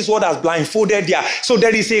God of this world has blindfolded there. So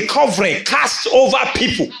there is a covering cast over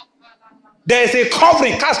people. There is a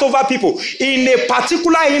covering cast over people in a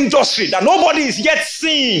particular industry that nobody is yet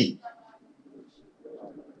seeing.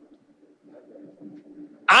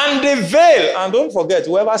 And the veil, and don't forget,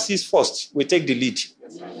 whoever sees first will take the lead.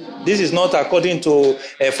 This is not according to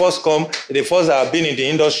a first come, the first that have been in the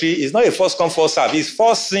industry. It's not a first come, first serve. It's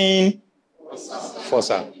first seen, first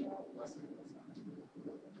serve.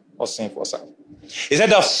 First seen, first serve. He said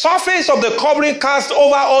the surface of the covering cast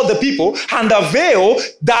over all the people, and the veil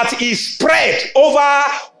that is spread over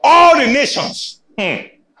all the nations.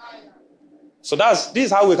 So this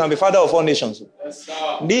is how we can be father of all nations. Yes,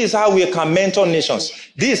 this is how we can mentor nations.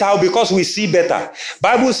 This is how, because we see better.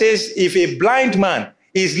 Bible says if a blind man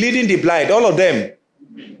is leading the blind, all of them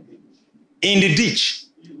in the ditch,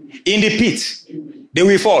 in the pit, they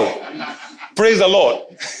will fall. Praise the Lord.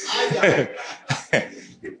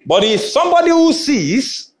 But if somebody who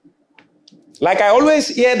sees, like I always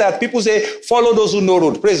hear that people say, follow those who know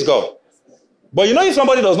road. Praise God. But you know, if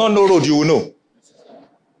somebody does not know road, you will know.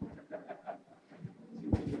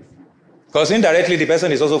 Because indirectly, the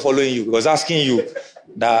person is also following you, because asking you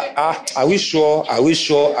that, are we sure? Are we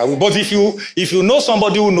sure? Are we? But if you know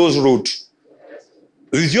somebody who knows road,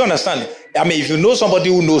 do you understand? I mean, if you know somebody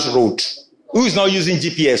who knows road, who is not using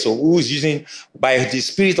GPS or who is using by the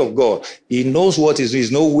Spirit of God, he knows what he's doing,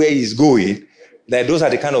 he knows where he's going, that those are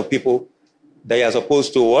the kind of people that you are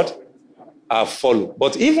supposed to what? Follow.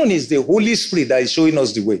 But even it's the Holy Spirit that is showing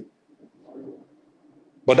us the way.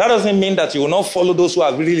 But that doesn't mean that you will not follow those who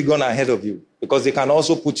have really gone ahead of you, because they can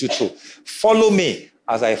also put you through. Follow me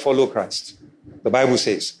as I follow Christ, the Bible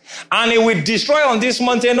says. And he will destroy on this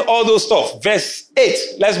mountain all those stuff. Verse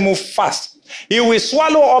 8, let's move fast. He will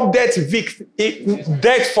swallow up death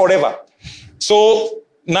forever. So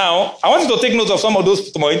now, I want you to take note of some of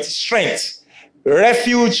those points. Strength,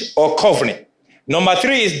 refuge, or covering. Number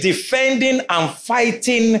 3 is defending and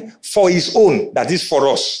fighting for his own, that is for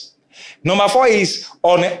us. Number 4 is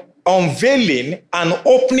unveiling and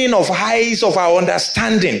opening of eyes of our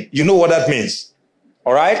understanding. You know what that means.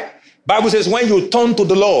 All right? Bible says when you turn to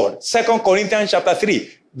the Lord, 2 Corinthians chapter 3,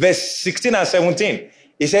 verse 16 and 17,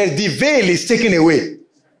 it says the veil is taken away.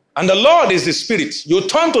 And the Lord is the Spirit. You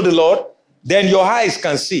turn to the Lord, then your eyes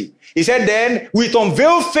can see. He said then, with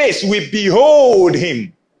unveiled face we behold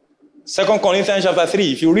him. 2 Corinthians chapter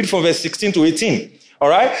 3, if you read from verse 16 to 18. All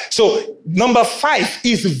right? So, number 5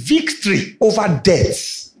 is victory over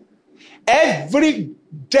death. Every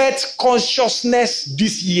death consciousness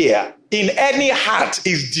this year in any heart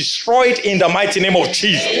is destroyed in the mighty name of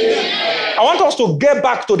Jesus. I want us to get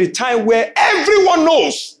back to the time where everyone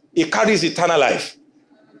knows he carries eternal life.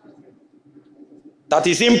 That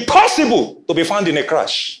is impossible to be found in a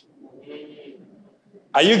crash.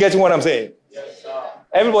 Are you getting what I'm saying? Yes, sir.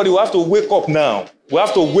 Everybody will have to wake up now. We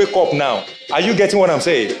have to wake up now. Are you getting what I'm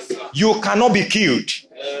saying? You cannot be killed.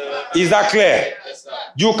 Is that clear?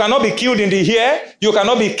 You cannot be killed in the air. You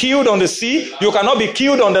cannot be killed on the sea. You cannot be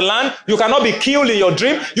killed on the land. You cannot be killed in your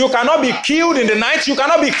dream. You cannot be killed in the night. You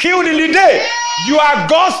cannot be killed in the day. You are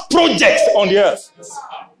God's projects on the earth.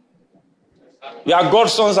 You are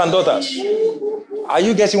God's sons and daughters. Are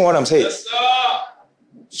you getting what I'm saying?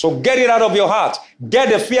 So get it out of your heart. Get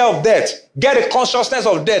the fear of death. Get the consciousness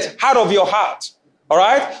of death out of your heart. All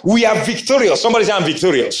right? We are victorious. Somebody say, I'm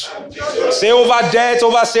victorious. Say, over death,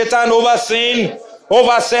 over Satan, over sin,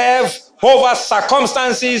 over self, over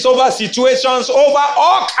circumstances, over situations, over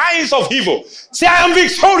all kinds of evil. Say, I am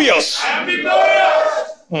victorious. I am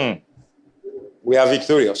victorious. We are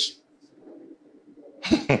victorious.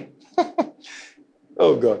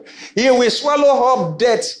 Oh God. He will swallow up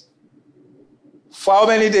death for how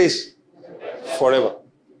many days? Forever.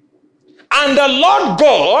 And the Lord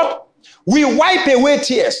God will wipe away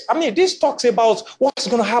tears. I mean, this talks about what's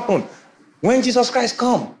going to happen when Jesus Christ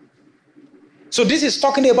comes. So this is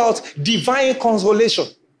talking about divine consolation.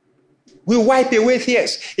 We wipe away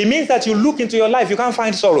tears. It means that you look into your life, you can't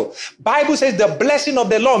find sorrow. Bible says the blessing of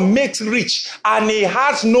the Lord makes rich and he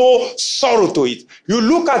has no sorrow to it. You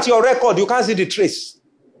look at your record, you can't see the trace.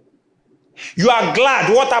 You are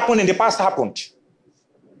glad what happened in the past happened.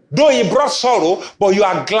 Though it brought sorrow, but you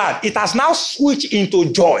are glad. It has now switched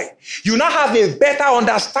into joy. You now have a better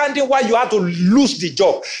understanding why you had to lose the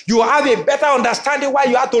job. You have a better understanding why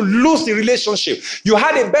you had to lose the relationship. You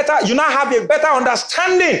now have a better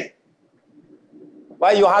understanding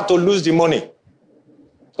why you had to lose the money.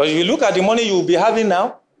 Because if you look at the money you will be having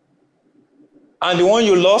now, and the one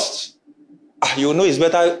you lost, You know it's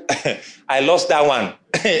better. I lost that one.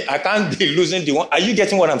 I can't be losing the one. Are you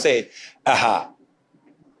getting what I'm saying?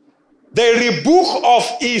 The rebuke of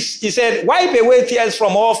he said, wipe away tears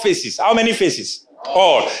from all faces. How many faces?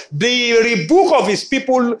 All. The rebuke of his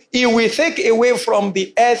people, he will take away from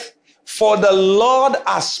the earth, for the Lord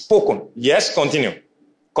has spoken. Yes, continue.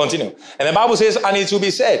 Continue. And the Bible says, and it will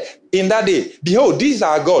be said in that day, behold, this is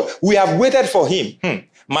our God. We have waited for him.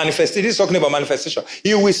 Manifestation. This is talking about manifestation.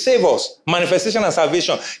 He will save us. Manifestation and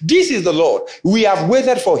salvation. This is the Lord. We have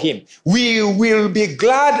waited for him. We will be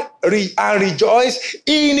glad and rejoice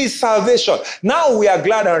in his salvation. Now we are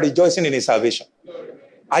glad and rejoicing in his salvation.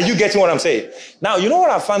 Are you getting what I'm saying? Now, you know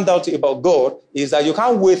what I found out about God is that you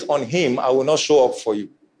can't wait on him. I will not show up for you.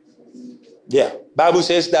 Yeah. Bible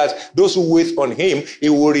says that those who wait on him, he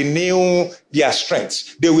will renew their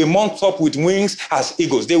strength. They will mount up with wings as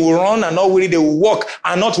eagles. They will run and not weary. They will walk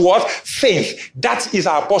and not what? Faint. That is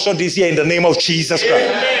our portion this year in the name of Jesus Christ.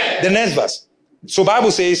 Amen. The next verse. So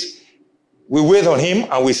Bible says, we wait on him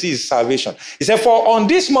and we see his salvation. He said, for on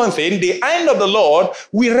this mountain, the hand of the Lord,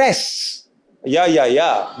 we rest.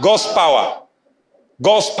 Yeah. God's power.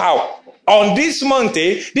 God's power. On this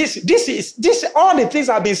mountain, this all the things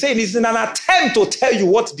I've been saying is in an attempt to tell you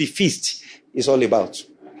what the feast is all about.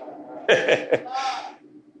 Do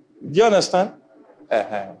you understand?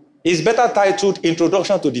 It's better titled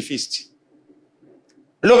Introduction to the Feast.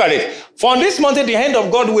 Look at it. For on this mountain, the hand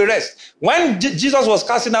of God will rest. When Jesus was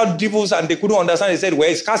casting out devils and they couldn't understand, he said, well,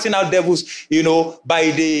 he's casting out devils,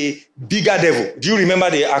 by the bigger devil. Do you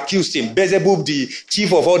remember they accused him? Beelzebub, the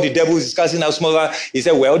chief of all the devils, is casting out smaller. He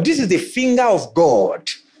said, well, this is the finger of God.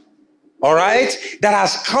 All right? That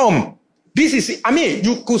has come. This is,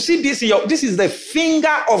 you could see this this is the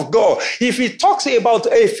finger of God. If he talks about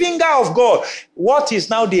a finger of God, what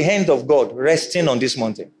is now the hand of God resting on this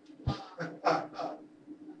mountain?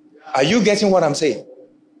 Are you getting what I'm saying?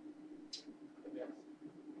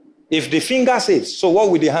 If the finger saves, so what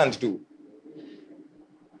will the hand do?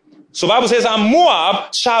 So Bible says, and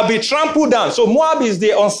Moab shall be trampled down. So Moab is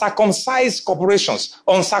the uncircumcised corporations,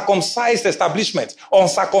 uncircumcised establishment,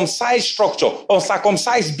 uncircumcised structure,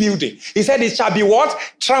 uncircumcised building. He said it shall be what?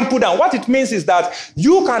 Trampled down. What it means is that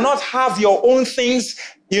you cannot have your own things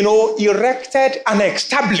erected and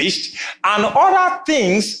established, and other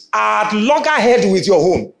things are at loggerhead with your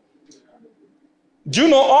home. Do you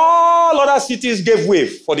know all other cities gave way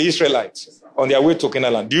for the Israelites on their way to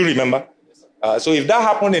Canaan land? Do you remember? So if that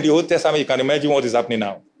happened in the Old Testament, you can imagine what is happening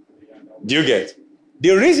now. Do you get?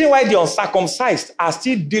 The reason why the uncircumcised are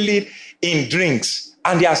still dealing in drinks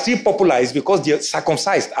and they are still popular is because the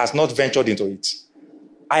circumcised has not ventured into it.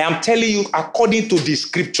 I am telling you, according to the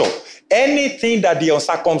scripture, anything that the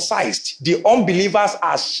uncircumcised, the unbelievers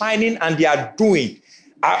are shining and they are doing,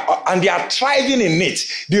 and they are thriving in it.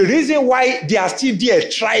 The reason why they are still there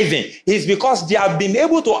thriving is because they have been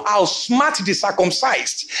able to outsmart the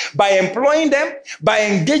circumcised by employing them, by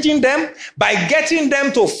engaging them, by getting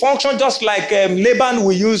them to function just like Laban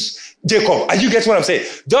will use Jacob. Are you getting what I'm saying?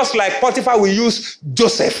 Just like Potiphar will use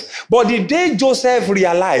Joseph. But the day Joseph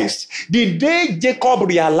realized, the day Jacob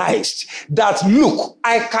realized that, look,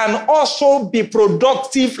 I can also be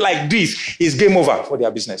productive like this, is game over for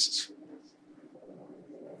their businesses.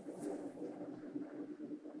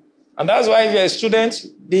 And that's why if you're a student,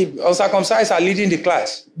 the uncircumcised are leading the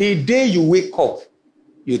class. The day you wake up,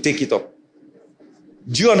 you take it up.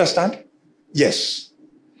 Do you understand? Yes.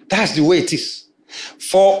 That's the way it is.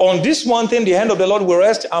 For on this mountain, the hand of the Lord will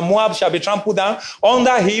rest, and Moab shall be trampled down.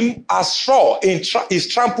 Under him, as straw is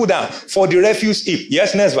trampled down for the refuse heap.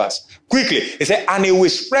 Yes, next verse. Quickly. He said, and he will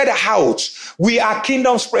spread out. We are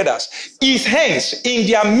kingdom spreaders. His hands in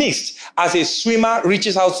their midst, as a swimmer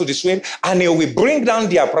reaches out to the swim, and he will bring down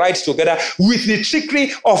their pride together with the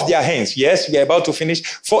trickery of their hands. Yes, we are about to finish.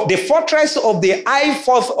 For the fortress of the high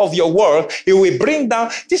forth of your world, he will bring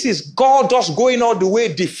down. This is God just going all the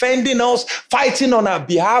way, defending us, fighting on our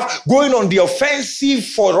behalf, going on the offensive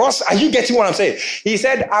for us. Are you getting what I'm saying? He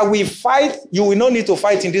said, I will fight. You will not need to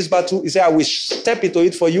fight in this battle. He said, I will step into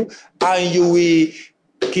it for you, and you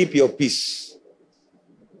will keep your peace.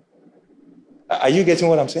 Are you getting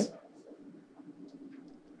what I'm saying?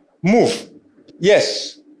 Move.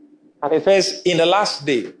 Yes. And it says, in the last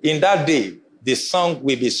day, in that day, the song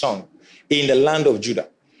will be sung in the land of Judah.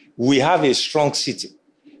 We have a strong city.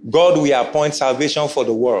 God will appoint salvation for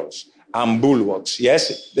the worlds and bulwarks.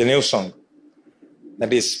 Yes, the new song.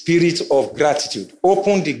 That the spirit of gratitude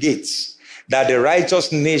open the gates, that the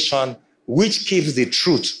righteous nation which keeps the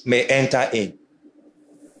truth may enter in.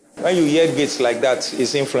 When you hear gates like that,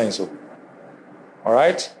 it's influential. All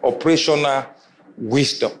right? Operational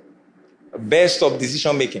wisdom. Best of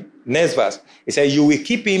decision making. Next verse. It says, you will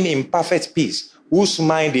keep him in perfect peace, whose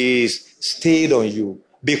mind is stayed on you,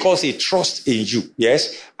 because he trusts in you.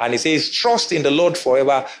 Yes? And it says, trust in the Lord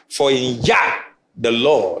forever, for in Yah, the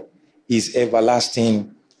Lord, is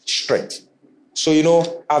everlasting strength.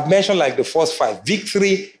 So, I've mentioned like the first 5.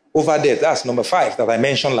 Victory over death. That's number 5 that I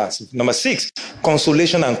mentioned last. Number 6,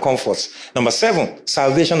 consolation and comfort. Number 7,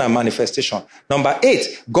 salvation and manifestation. Number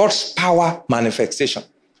 8, God's power manifestation.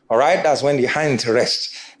 All right, that's when the hand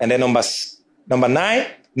rests. And then number 9,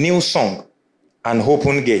 new song and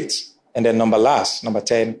open gates. And then number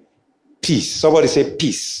 10, peace. Somebody say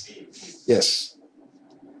peace. Yes.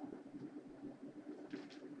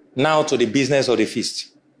 Now to the business of the feast.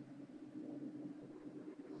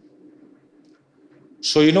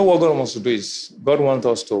 So what God wants to do is, God wants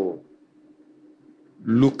us to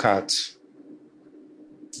look at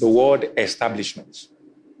the word establishment.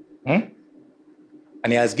 And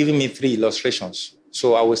he has given me 3 illustrations.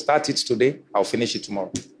 So I will start it today. I'll finish it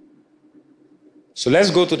tomorrow. So let's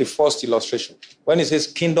go to the first illustration. When it says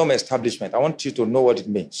kingdom establishment, I want you to know what it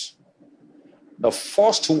means. The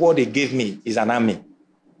first word he gave me is an army.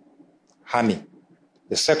 Army.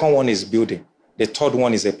 The second one is building. The third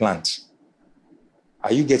one is a plant.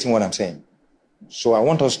 Are you getting what I'm saying? So I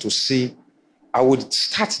want us to see. I would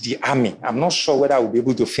start the army. I'm not sure whether I will be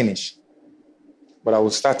able to finish, but I will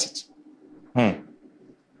start it. Can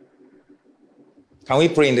we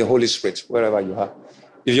pray in the Holy Spirit wherever you are?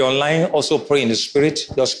 If you're online, also pray in the Spirit.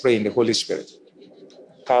 Just pray in the Holy Spirit.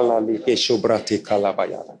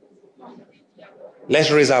 Let's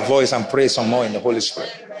raise our voice and pray some more in the Holy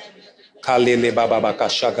Spirit.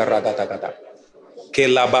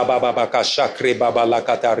 Kela baba baba kashakre baba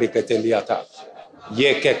lakata riketeliata.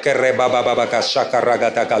 Yeke kere baba baba kashaka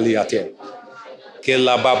ragata kaliate.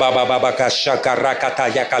 Kela baba baba kashaka rakata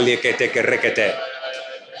yakalekete kerekete.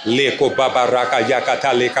 Leko baba raka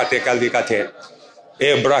yakata lekate kalikate.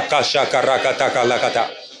 Ebra kashaka rakata kalakata.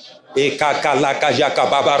 Eka kalaka yaka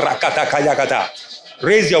baba rakata kayakata.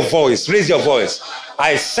 Raise your voice, raise your voice.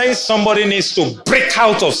 I sense somebody needs to break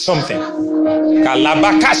out of something.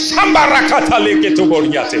 Kalabaka sambarakata leketo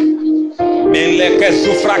boriate. Meleke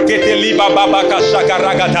sufrakete liba babaka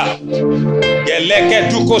shakaragata. Geleke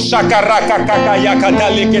duko shakaraka kaka yakata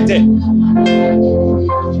lekete.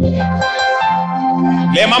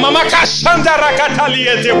 Le mamamaka shandarakata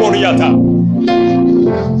liete boriata.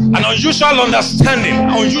 An unusual understanding.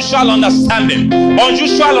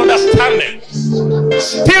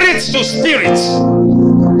 Spirit to spirit.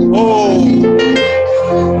 Oh.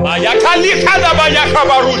 Ayakali kada bayaka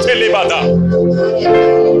barute libada.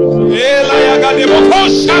 Ela yakade boko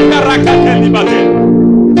shanda rakate libate.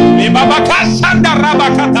 Libabaka shanda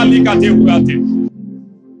rabakata likate ugate.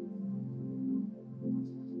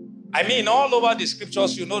 I mean, all over the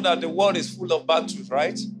scriptures, you know that the world is full of battles,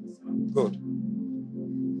 right? Good.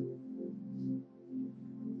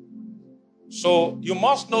 So you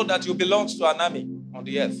must know that you belong to an army on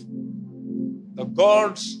the earth. The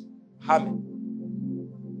God's army.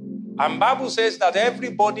 And Bible says that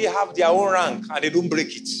everybody have their own rank and they don't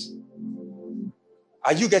break it.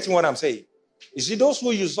 Are you getting what I'm saying? You see, those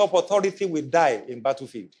who usurp authority will die in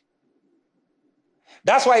battlefield.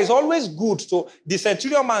 That's why it's always good to, the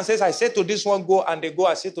centurion man says, I say to this one, go, and they go.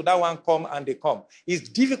 I say to that one, come, and they come. It's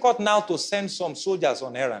difficult now to send some soldiers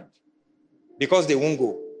on errand because they won't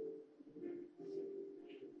go.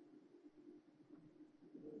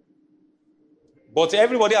 But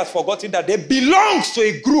everybody has forgotten that they belong to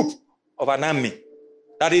a group of an army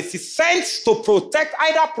that is sent to protect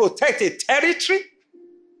a territory,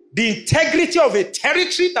 the integrity of a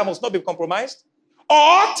territory that must not be compromised,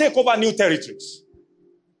 or take over new territories.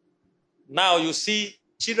 Now you see,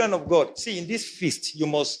 children of God, see, in this feast, you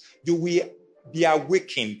will be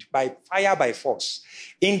awakened by fire, by force.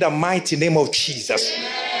 In the mighty name of Jesus,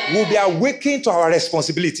 we'll be awakened to our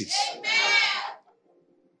responsibilities.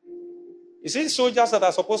 You see, soldiers that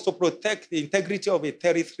are supposed to protect the integrity of a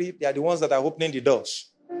territory, they are the ones that are opening the doors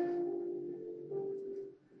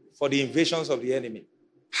for the invasions of the enemy.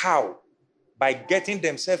 How? By getting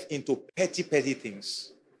themselves into petty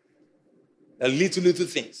things. The little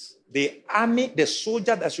things. The army, the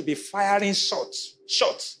soldier that should be firing shots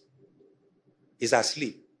is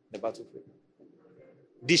asleep in the battlefield.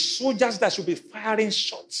 The soldiers that should be firing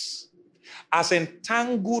shots are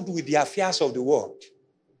entangled with the affairs of the world.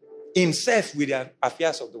 Himself with the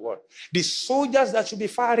affairs of the world. The soldiers that should be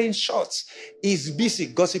firing shots is busy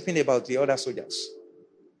gossiping about the other soldiers.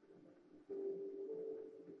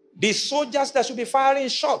 The soldiers that should be firing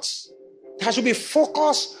shots, that should be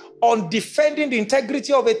focused on defending the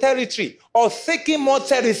integrity of a territory or taking more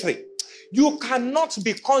territory, You cannot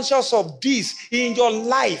be conscious of this in your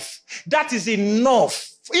life. That is enough.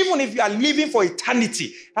 Even if you are living for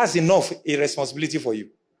eternity, that's enough a responsibility for you.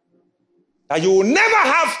 That you will never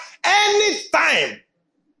have any time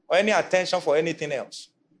or any attention for anything else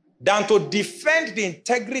than to defend the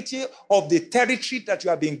integrity of the territory that you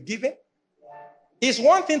have been given. It's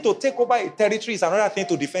one thing to take over a territory, it's another thing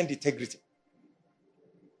to defend the integrity.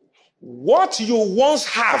 What you once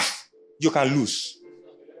have, you can lose.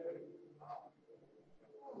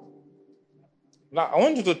 Now, I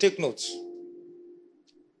want you to take notes.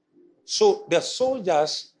 So the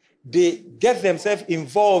soldiers, they get themselves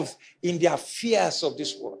involved in the affairs of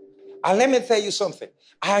this world. And let me tell you something.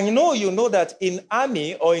 I know you know that in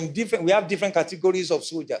army or in different, we have different categories of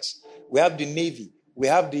soldiers. We have the Navy. We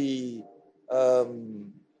have the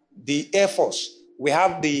Air Force. We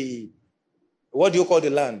have the, what do you call the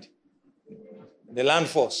land? The Land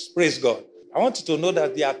Force. Praise God. I want you to know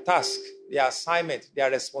that their task, their assignment,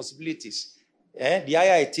 their responsibilities, the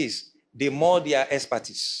higher it is, the more their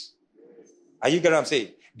expertise. Are you getting what I'm saying?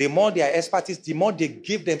 The more their expertise, the more they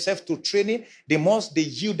give themselves to training, the more they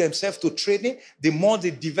yield themselves to training, the more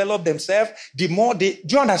they develop themselves, the more they,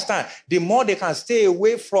 do you understand? The more they can stay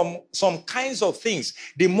away from some kinds of things,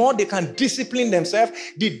 the more they can discipline themselves.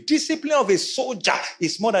 The discipline of a soldier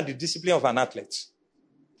is more than the discipline of an athlete.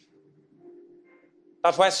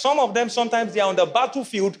 That's why some of them, sometimes they are on the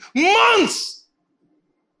battlefield months.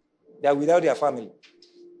 They are without their family.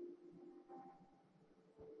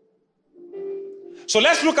 So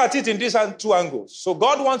let's look at it in these two angles. So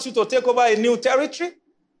God wants you to take over a new territory.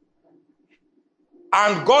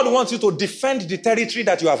 And God wants you to defend the territory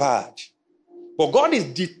that you have had. But God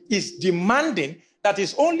is demanding that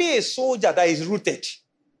it's only a soldier that is rooted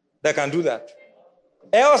that can do that.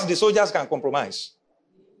 Else the soldiers can compromise.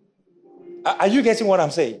 Are you getting what I'm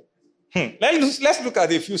saying? Let's look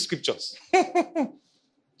at a few scriptures.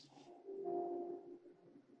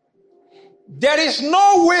 There is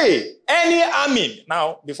no way any army,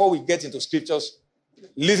 now before we get into scriptures,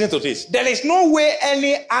 listen to this. There is no way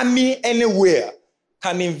any army anywhere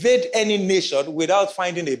can invade any nation without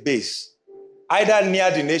finding a base, either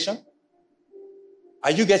near the nation.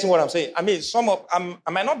 Are you getting what I'm saying? I mean,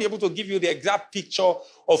 I might not be able to give you the exact picture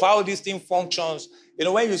of how this thing functions. You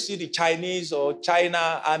know, when you see the Chinese or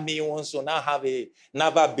China army wants to now have a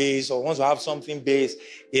naval base or wants to have something based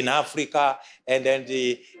in Africa, and then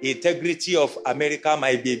the integrity of America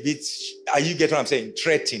might be a bit, are you getting what I'm saying?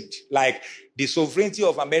 Threatened. Like the sovereignty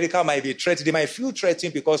of America might be threatened. They might feel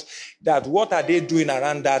threatened because that what are they doing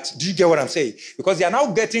around that? Do you get what I'm saying? Because they are now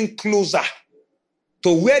getting closer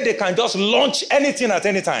to where they can just launch anything at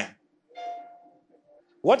any time.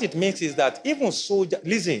 What it means is that even soldiers,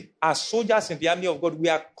 listen, as soldiers in the army of God, we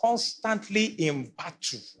are constantly in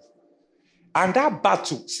battle. And that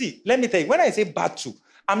battle, see, let me tell you, when I say battle,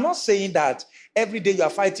 I'm not saying that every day you are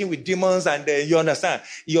fighting with demons and you understand,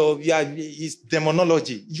 it's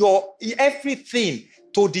demonology. Everything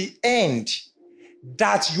to the end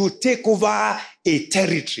that you take over a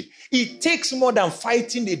territory. It takes more than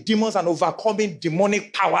fighting the demons and overcoming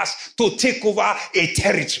demonic powers to take over a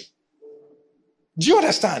territory. Do you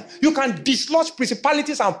understand? You can dislodge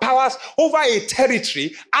principalities and powers over a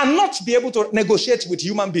territory and not be able to negotiate with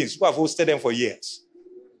human beings who have hosted them for years.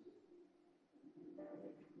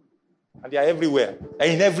 And they are everywhere,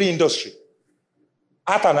 and in every industry.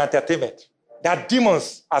 Art and entertainment. There are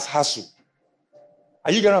demons as Hasu.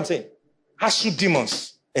 Are you getting what I'm saying? Hasu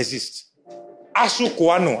demons exist. Hasu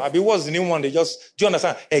Kwano, what's the new one? They just, do you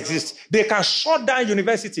understand? Exist. They can shut down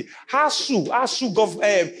university. Hasu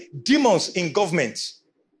demons in government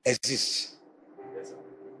exist.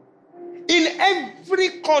 In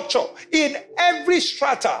every culture, in every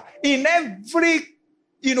strata, in every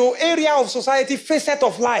area of society, facet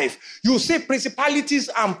of life, you see principalities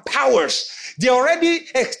and powers. They already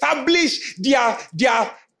established their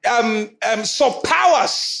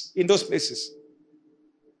sub-powers in those places.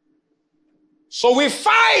 So we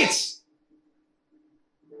fight.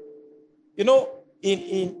 In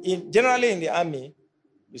generally in the army,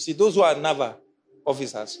 you see those who are naval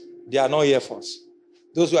officers, they are not Air Force.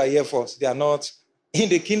 Those who are Air Force, they are not. In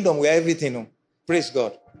the kingdom, we are everything. Praise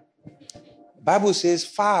God. Bible says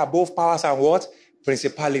far above powers and what?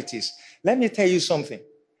 Principalities. Let me tell you something.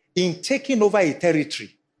 In taking over a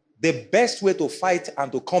territory, the best way to fight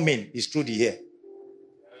and to come in is through the air.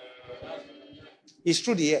 It's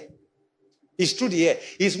through the air. It's through the air.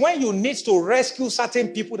 It's when you need to rescue certain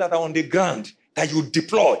people that are on the ground that you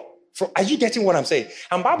deploy. Are you getting what I'm saying?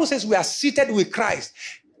 And Bible says we are seated with Christ.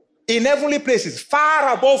 in heavenly places,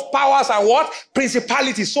 far above powers and what?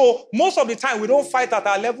 Principalities. So most of the time, we don't fight at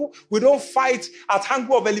our level. We don't fight at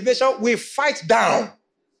angle of elevation. We fight down.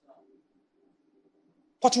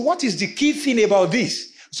 But what is the key thing about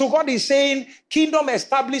this? So God is saying, kingdom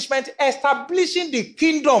establishment, establishing the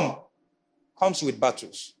kingdom comes with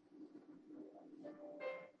battles.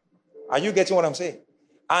 Are you getting what I'm saying?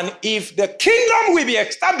 And if the kingdom will be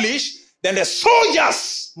established, then the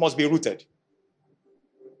soldiers must be rooted.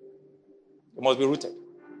 They must be rooted.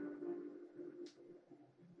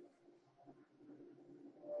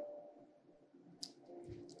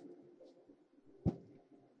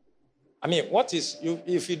 I mean, what is,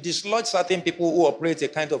 if you dislodge certain people who operate a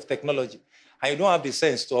kind of technology, and you don't have the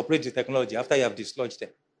sense to operate the technology after you have dislodged them,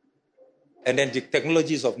 and then the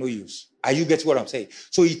technology is of no use. Are you getting what I'm saying?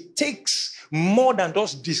 So it takes more than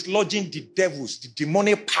just dislodging the devils, the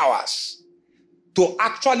demonic powers, to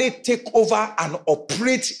actually take over and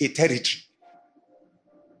operate a territory.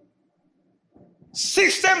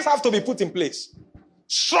 Systems have to be put in place.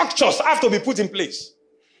 Structures have to be put in place.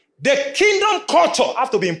 The kingdom culture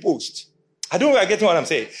have to be imposed. I don't know if you're getting what I'm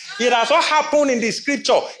saying. It has all happened in the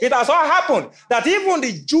scripture. It has all happened that even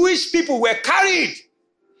the Jewish people were carried.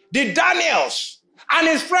 The Daniels and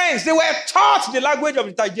his friends, they were taught the language of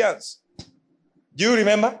the Tyrians. Do you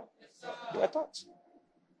remember? They were taught.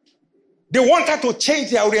 They wanted to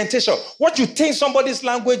change their orientation. What you think somebody's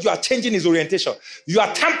language, you are changing his orientation. You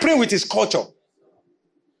are tampering with his culture.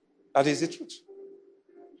 That is the truth.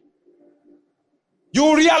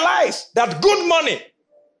 You realize that good money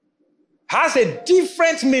has a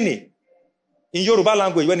different meaning in Yoruba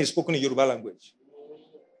language when it's spoken in Yoruba language.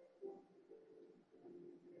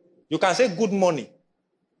 You can say good morning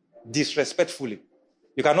disrespectfully.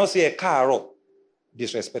 You cannot say a car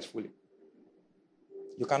disrespectfully.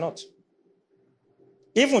 You cannot.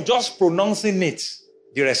 Even just pronouncing it,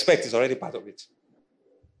 the respect is already part of it.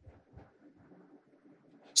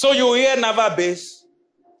 So you hear naval base.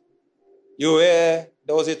 You hear,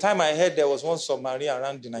 there was a time I heard there was one submarine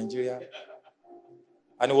around in Nigeria.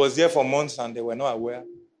 And it was there for months and they were not aware.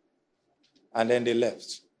 And then they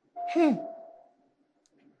left.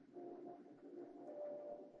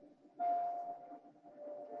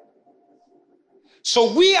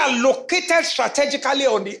 So we are located strategically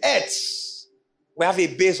on the earth. We have a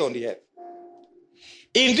base on the earth.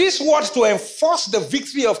 In this world, to enforce the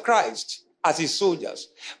victory of Christ as his soldiers,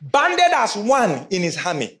 banded as one in his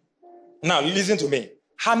army. Now, listen to me.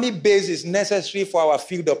 Army base is necessary for our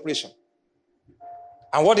field operation.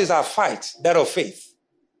 And what is our fight? That of faith.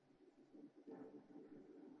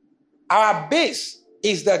 Our base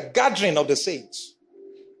is the gathering of the saints,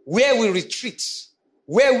 where we retreat,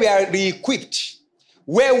 where we are re-equipped,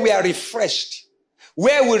 where we are refreshed,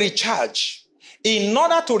 where we recharge, in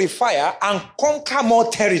order to refire and conquer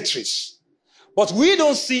more territories. But we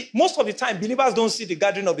don't see, most of the time, believers don't see the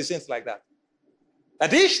gathering of the saints like that.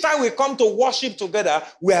 That each time we come to worship together,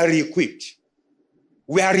 we are re-equipped.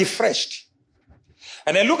 We are refreshed.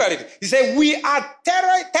 And then look at it. He said, we are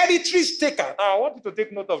territory takers. Now, I want you to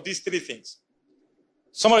take note of these three things.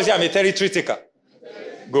 Somebody say, I'm a territory taker.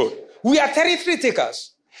 Good. We are territory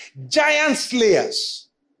takers, giant slayers,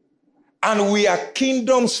 and we are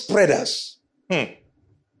kingdom spreaders.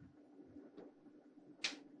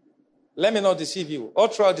 Let me not deceive you. All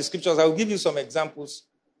throughout the scriptures, I will give you some examples.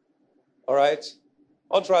 All right?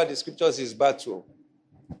 All throughout the scriptures is battle.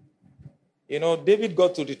 You know, David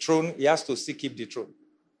got to the throne, he has to still keep the throne.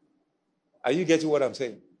 Are you getting what I'm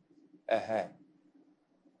saying?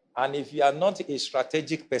 And if you are not a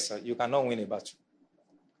strategic person, you cannot win a battle.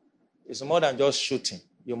 It's more than just shooting.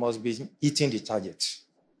 You must be hitting the target.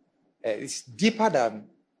 It's deeper than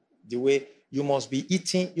the way you must be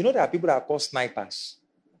hitting. You know, there are people that are called snipers.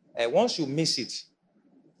 Once you miss it,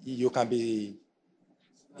 you can be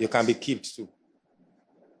killed too.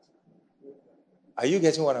 Are you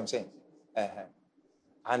getting what I'm saying?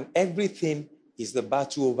 And everything is the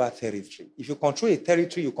battle over territory. If you control a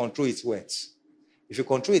territory, you control its words. If you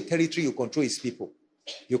control a territory, you control its people.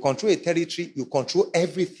 You control a territory, you control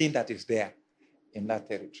everything that is there in that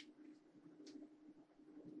territory.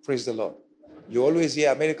 Praise the Lord. You always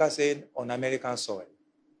hear America saying, on American soil.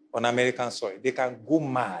 On American soil. They can go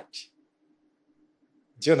mad.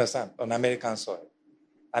 Do you understand? On American soil.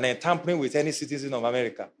 And then tampering with any citizen of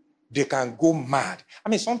America, they can go mad. I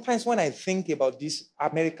mean, sometimes when I think about this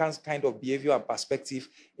Americans' kind of behavior and perspective,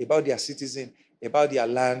 about their citizen, about their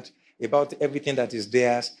land, about everything that is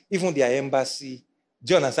theirs, even their embassy,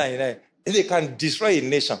 do you understand? They can destroy a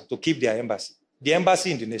nation to keep their embassy. The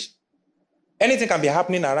embassy in the nation. Anything can be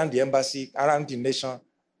happening around the embassy, around the nation.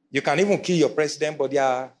 You can even kill your president, but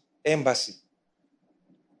their embassy.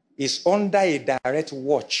 is under a direct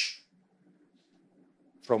watch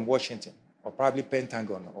from Washington, or probably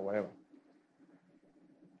Pentagon, or whatever.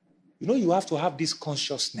 You know, you have to have this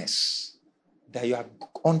consciousness that you are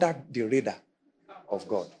under the radar of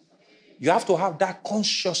God. You have to have that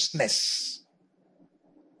consciousness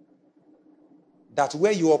that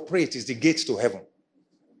where you operate is the gate to heaven.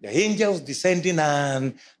 The angels descending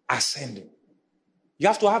and ascending. You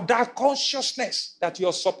have to have that consciousness that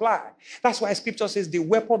you're supplied. That's why scripture says the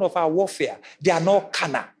weapon of our warfare, they are not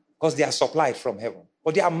carnal, because they are supplied from heaven.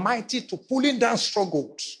 But they are mighty to pulling down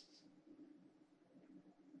strongholds.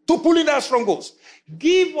 To pulling down strongholds.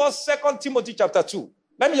 Give us 2 Timothy chapter 2.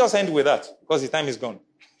 Let me just end with that, because the time is gone.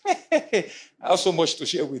 I have so much to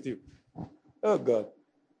share with you. Oh God.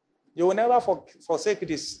 You will never forsake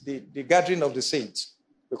the gathering of the saints.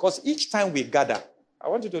 Because each time we gather, I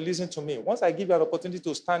want you to listen to me. Once I give you an opportunity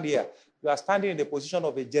to stand here, you are standing in the position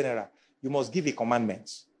of a general. You must give a commandment.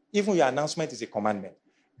 Even your announcement is a commandment.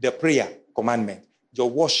 The prayer, commandment. Your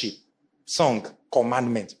worship, song,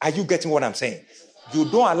 commandment. Are you getting what I'm saying? You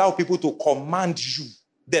don't allow people to command you.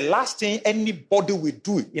 The last thing anybody will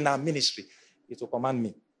do in our ministry is to command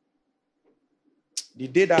me. The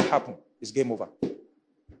day that happens, it's game over.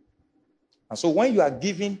 And so when you are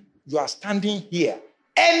giving, you are standing here.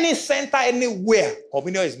 Any center, anywhere,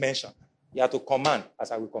 communion is mentioned. You have to command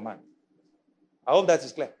as I will command. I hope that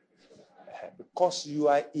is clear. Because you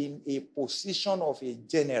are in a position of a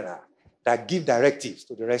general that give directives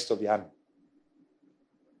to the rest of the army.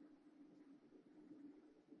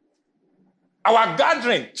 Our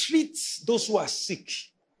gathering treats those who are sick.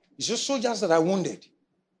 It's just soldiers that are wounded.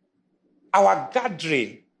 Our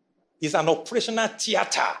gathering is an operational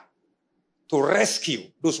theater to rescue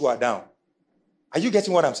those who are down. Are you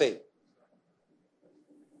getting what I'm saying?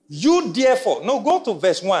 You therefore, no, go to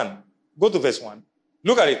verse 1. Go to verse 1.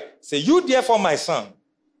 Look at it. Say, you therefore, my son,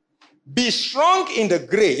 be strong in the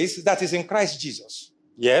grace that is in Christ Jesus.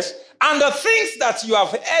 Yes. And the things that you have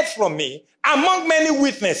heard from me among many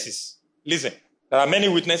witnesses. Listen, there are many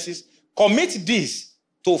witnesses. Commit this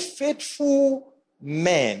to faithful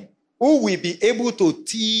men who will be able to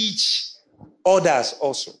teach others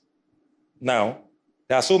also. Now,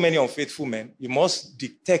 there are so many unfaithful men. You must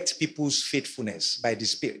detect people's faithfulness by the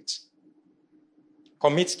Spirit.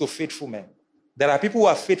 Commit to faithful men. There are people who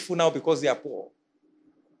are faithful now because they are poor.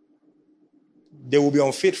 They will be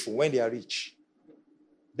unfaithful when they are rich.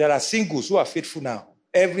 There are singles who are faithful now.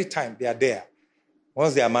 Every time they are there.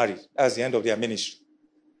 Once they are married, that's the end of their ministry.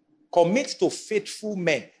 Commit to faithful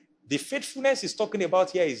men. The faithfulness he's talking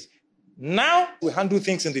about here is now we handle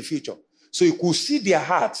things in the future. So you could see their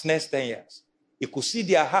hearts next 10 years. You could see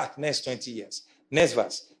their heart next 20 years. Next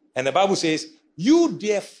verse. And the Bible says, you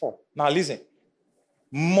therefore, now listen,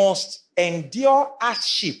 must endure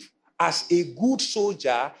hardship as a good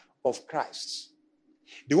soldier of Christ.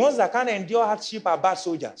 The ones that can't endure hardship are bad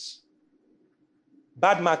soldiers.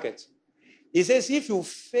 Bad market. It says, if you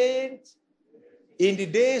faint in the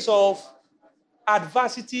days of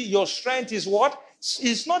adversity, your strength is what?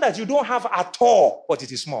 It's not that you don't have at all, but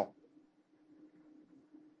it is small.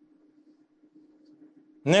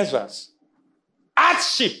 Next verse.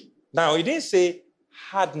 Hardship. Now, it didn't say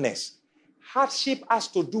hardness. Hardship has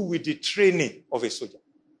to do with the training of a soldier.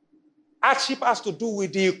 Hardship has to do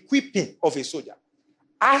with the equipping of a soldier.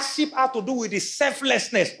 Hardship has to do with the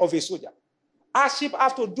selflessness of a soldier. Hardship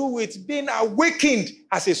has to do with being awakened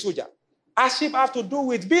as a soldier. Hardship has to do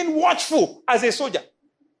with being watchful as a soldier.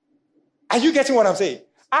 Are you getting what I'm saying?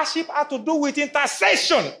 Hardship has to do with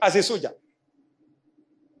intercession as a soldier.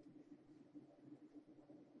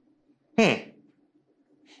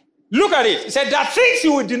 Look at it. He said, there are things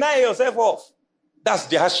you will deny yourself of. That's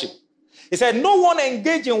the hardship. He said, no one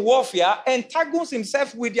engaged in warfare entangles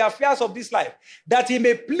himself with the affairs of this life, that he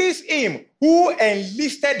may please him who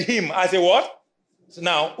enlisted him as a what? So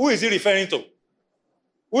now, who is he referring to?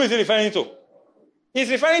 Who is he referring to? He's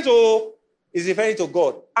referring to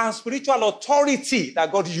God and spiritual authority that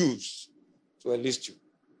God used to enlist you.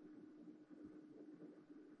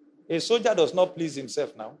 A soldier does not please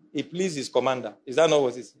himself now. He pleases his commander. Is that not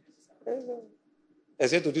what it is? I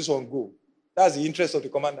said to this one, go. That's the interest of the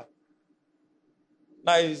commander.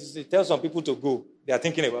 Now, he tells some people to go. They are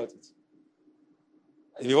thinking about it.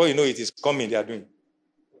 Before you know it is coming, they are doing.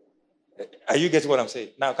 Are you getting what I'm saying?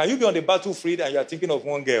 Now, can you be on the battlefield and you are thinking of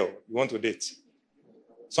one girl you want to date?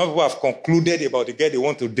 Some people have concluded about the girl they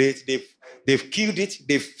want to date. They've killed it.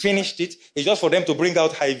 They've finished it. It's just for them to bring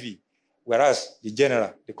out high V. Whereas the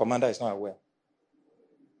general, the commander is not aware.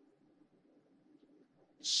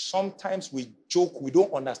 Sometimes we joke, we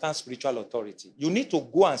don't understand spiritual authority. You need to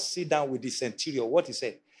go and sit down with the centurion. What he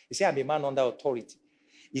said? He said, I'm a man under authority.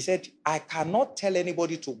 He said, I cannot tell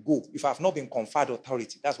anybody to go if I have not been conferred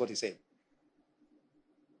authority. That's what he said.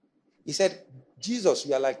 He said, Jesus,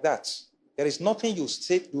 you are like that. There is nothing you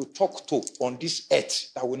say, you talk to on this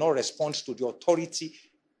earth that will not respond to the authority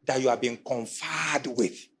that you have been conferred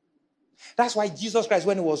with. That's why Jesus Christ,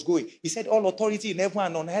 when he was going, he said, all authority in heaven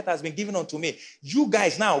and on earth has been given unto me. You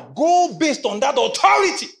guys now go based on that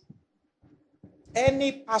authority.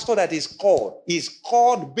 Any pastor that is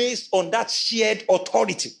called based on that shared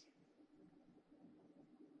authority.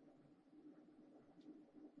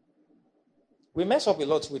 We mess up a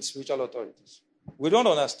lot with spiritual authorities. We don't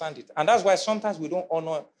understand it. And that's why sometimes we don't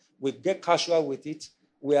honor, we get casual with it.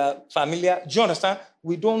 We are familiar. Do you understand?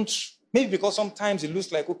 We don't, maybe because sometimes it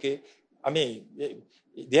looks like, okay, the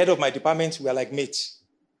head of my department, we are like mates.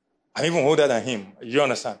 I'm even older than him. You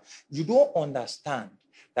understand? You don't understand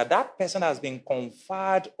that person has been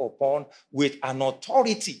conferred upon with an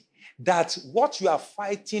authority that what you are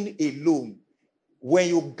fighting alone, when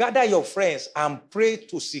you gather your friends and pray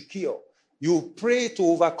to secure, you pray to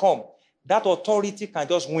overcome, that authority can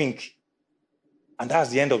just wink. And that's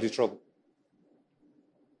the end of the trouble.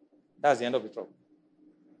 That's the end of the trouble.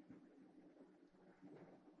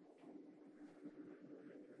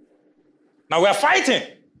 Now we are fighting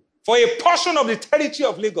for a portion of the territory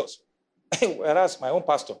of Lagos. Whereas my own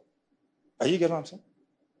pastor. Are you getting what I'm saying?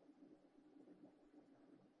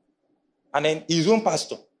 And then his own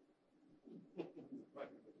pastor.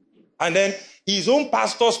 And then his own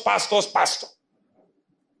pastor's pastor.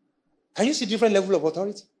 Can you see different level of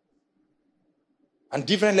authority? And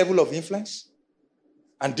different level of influence?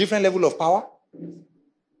 And different level of power?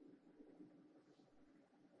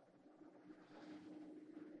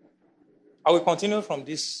 I will continue from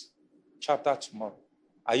this chapter tomorrow.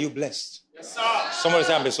 Are you blessed? Yes, sir. Somebody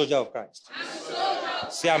say, I'm a soldier of Christ.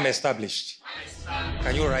 Say, I'm established.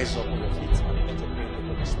 Can you rise up?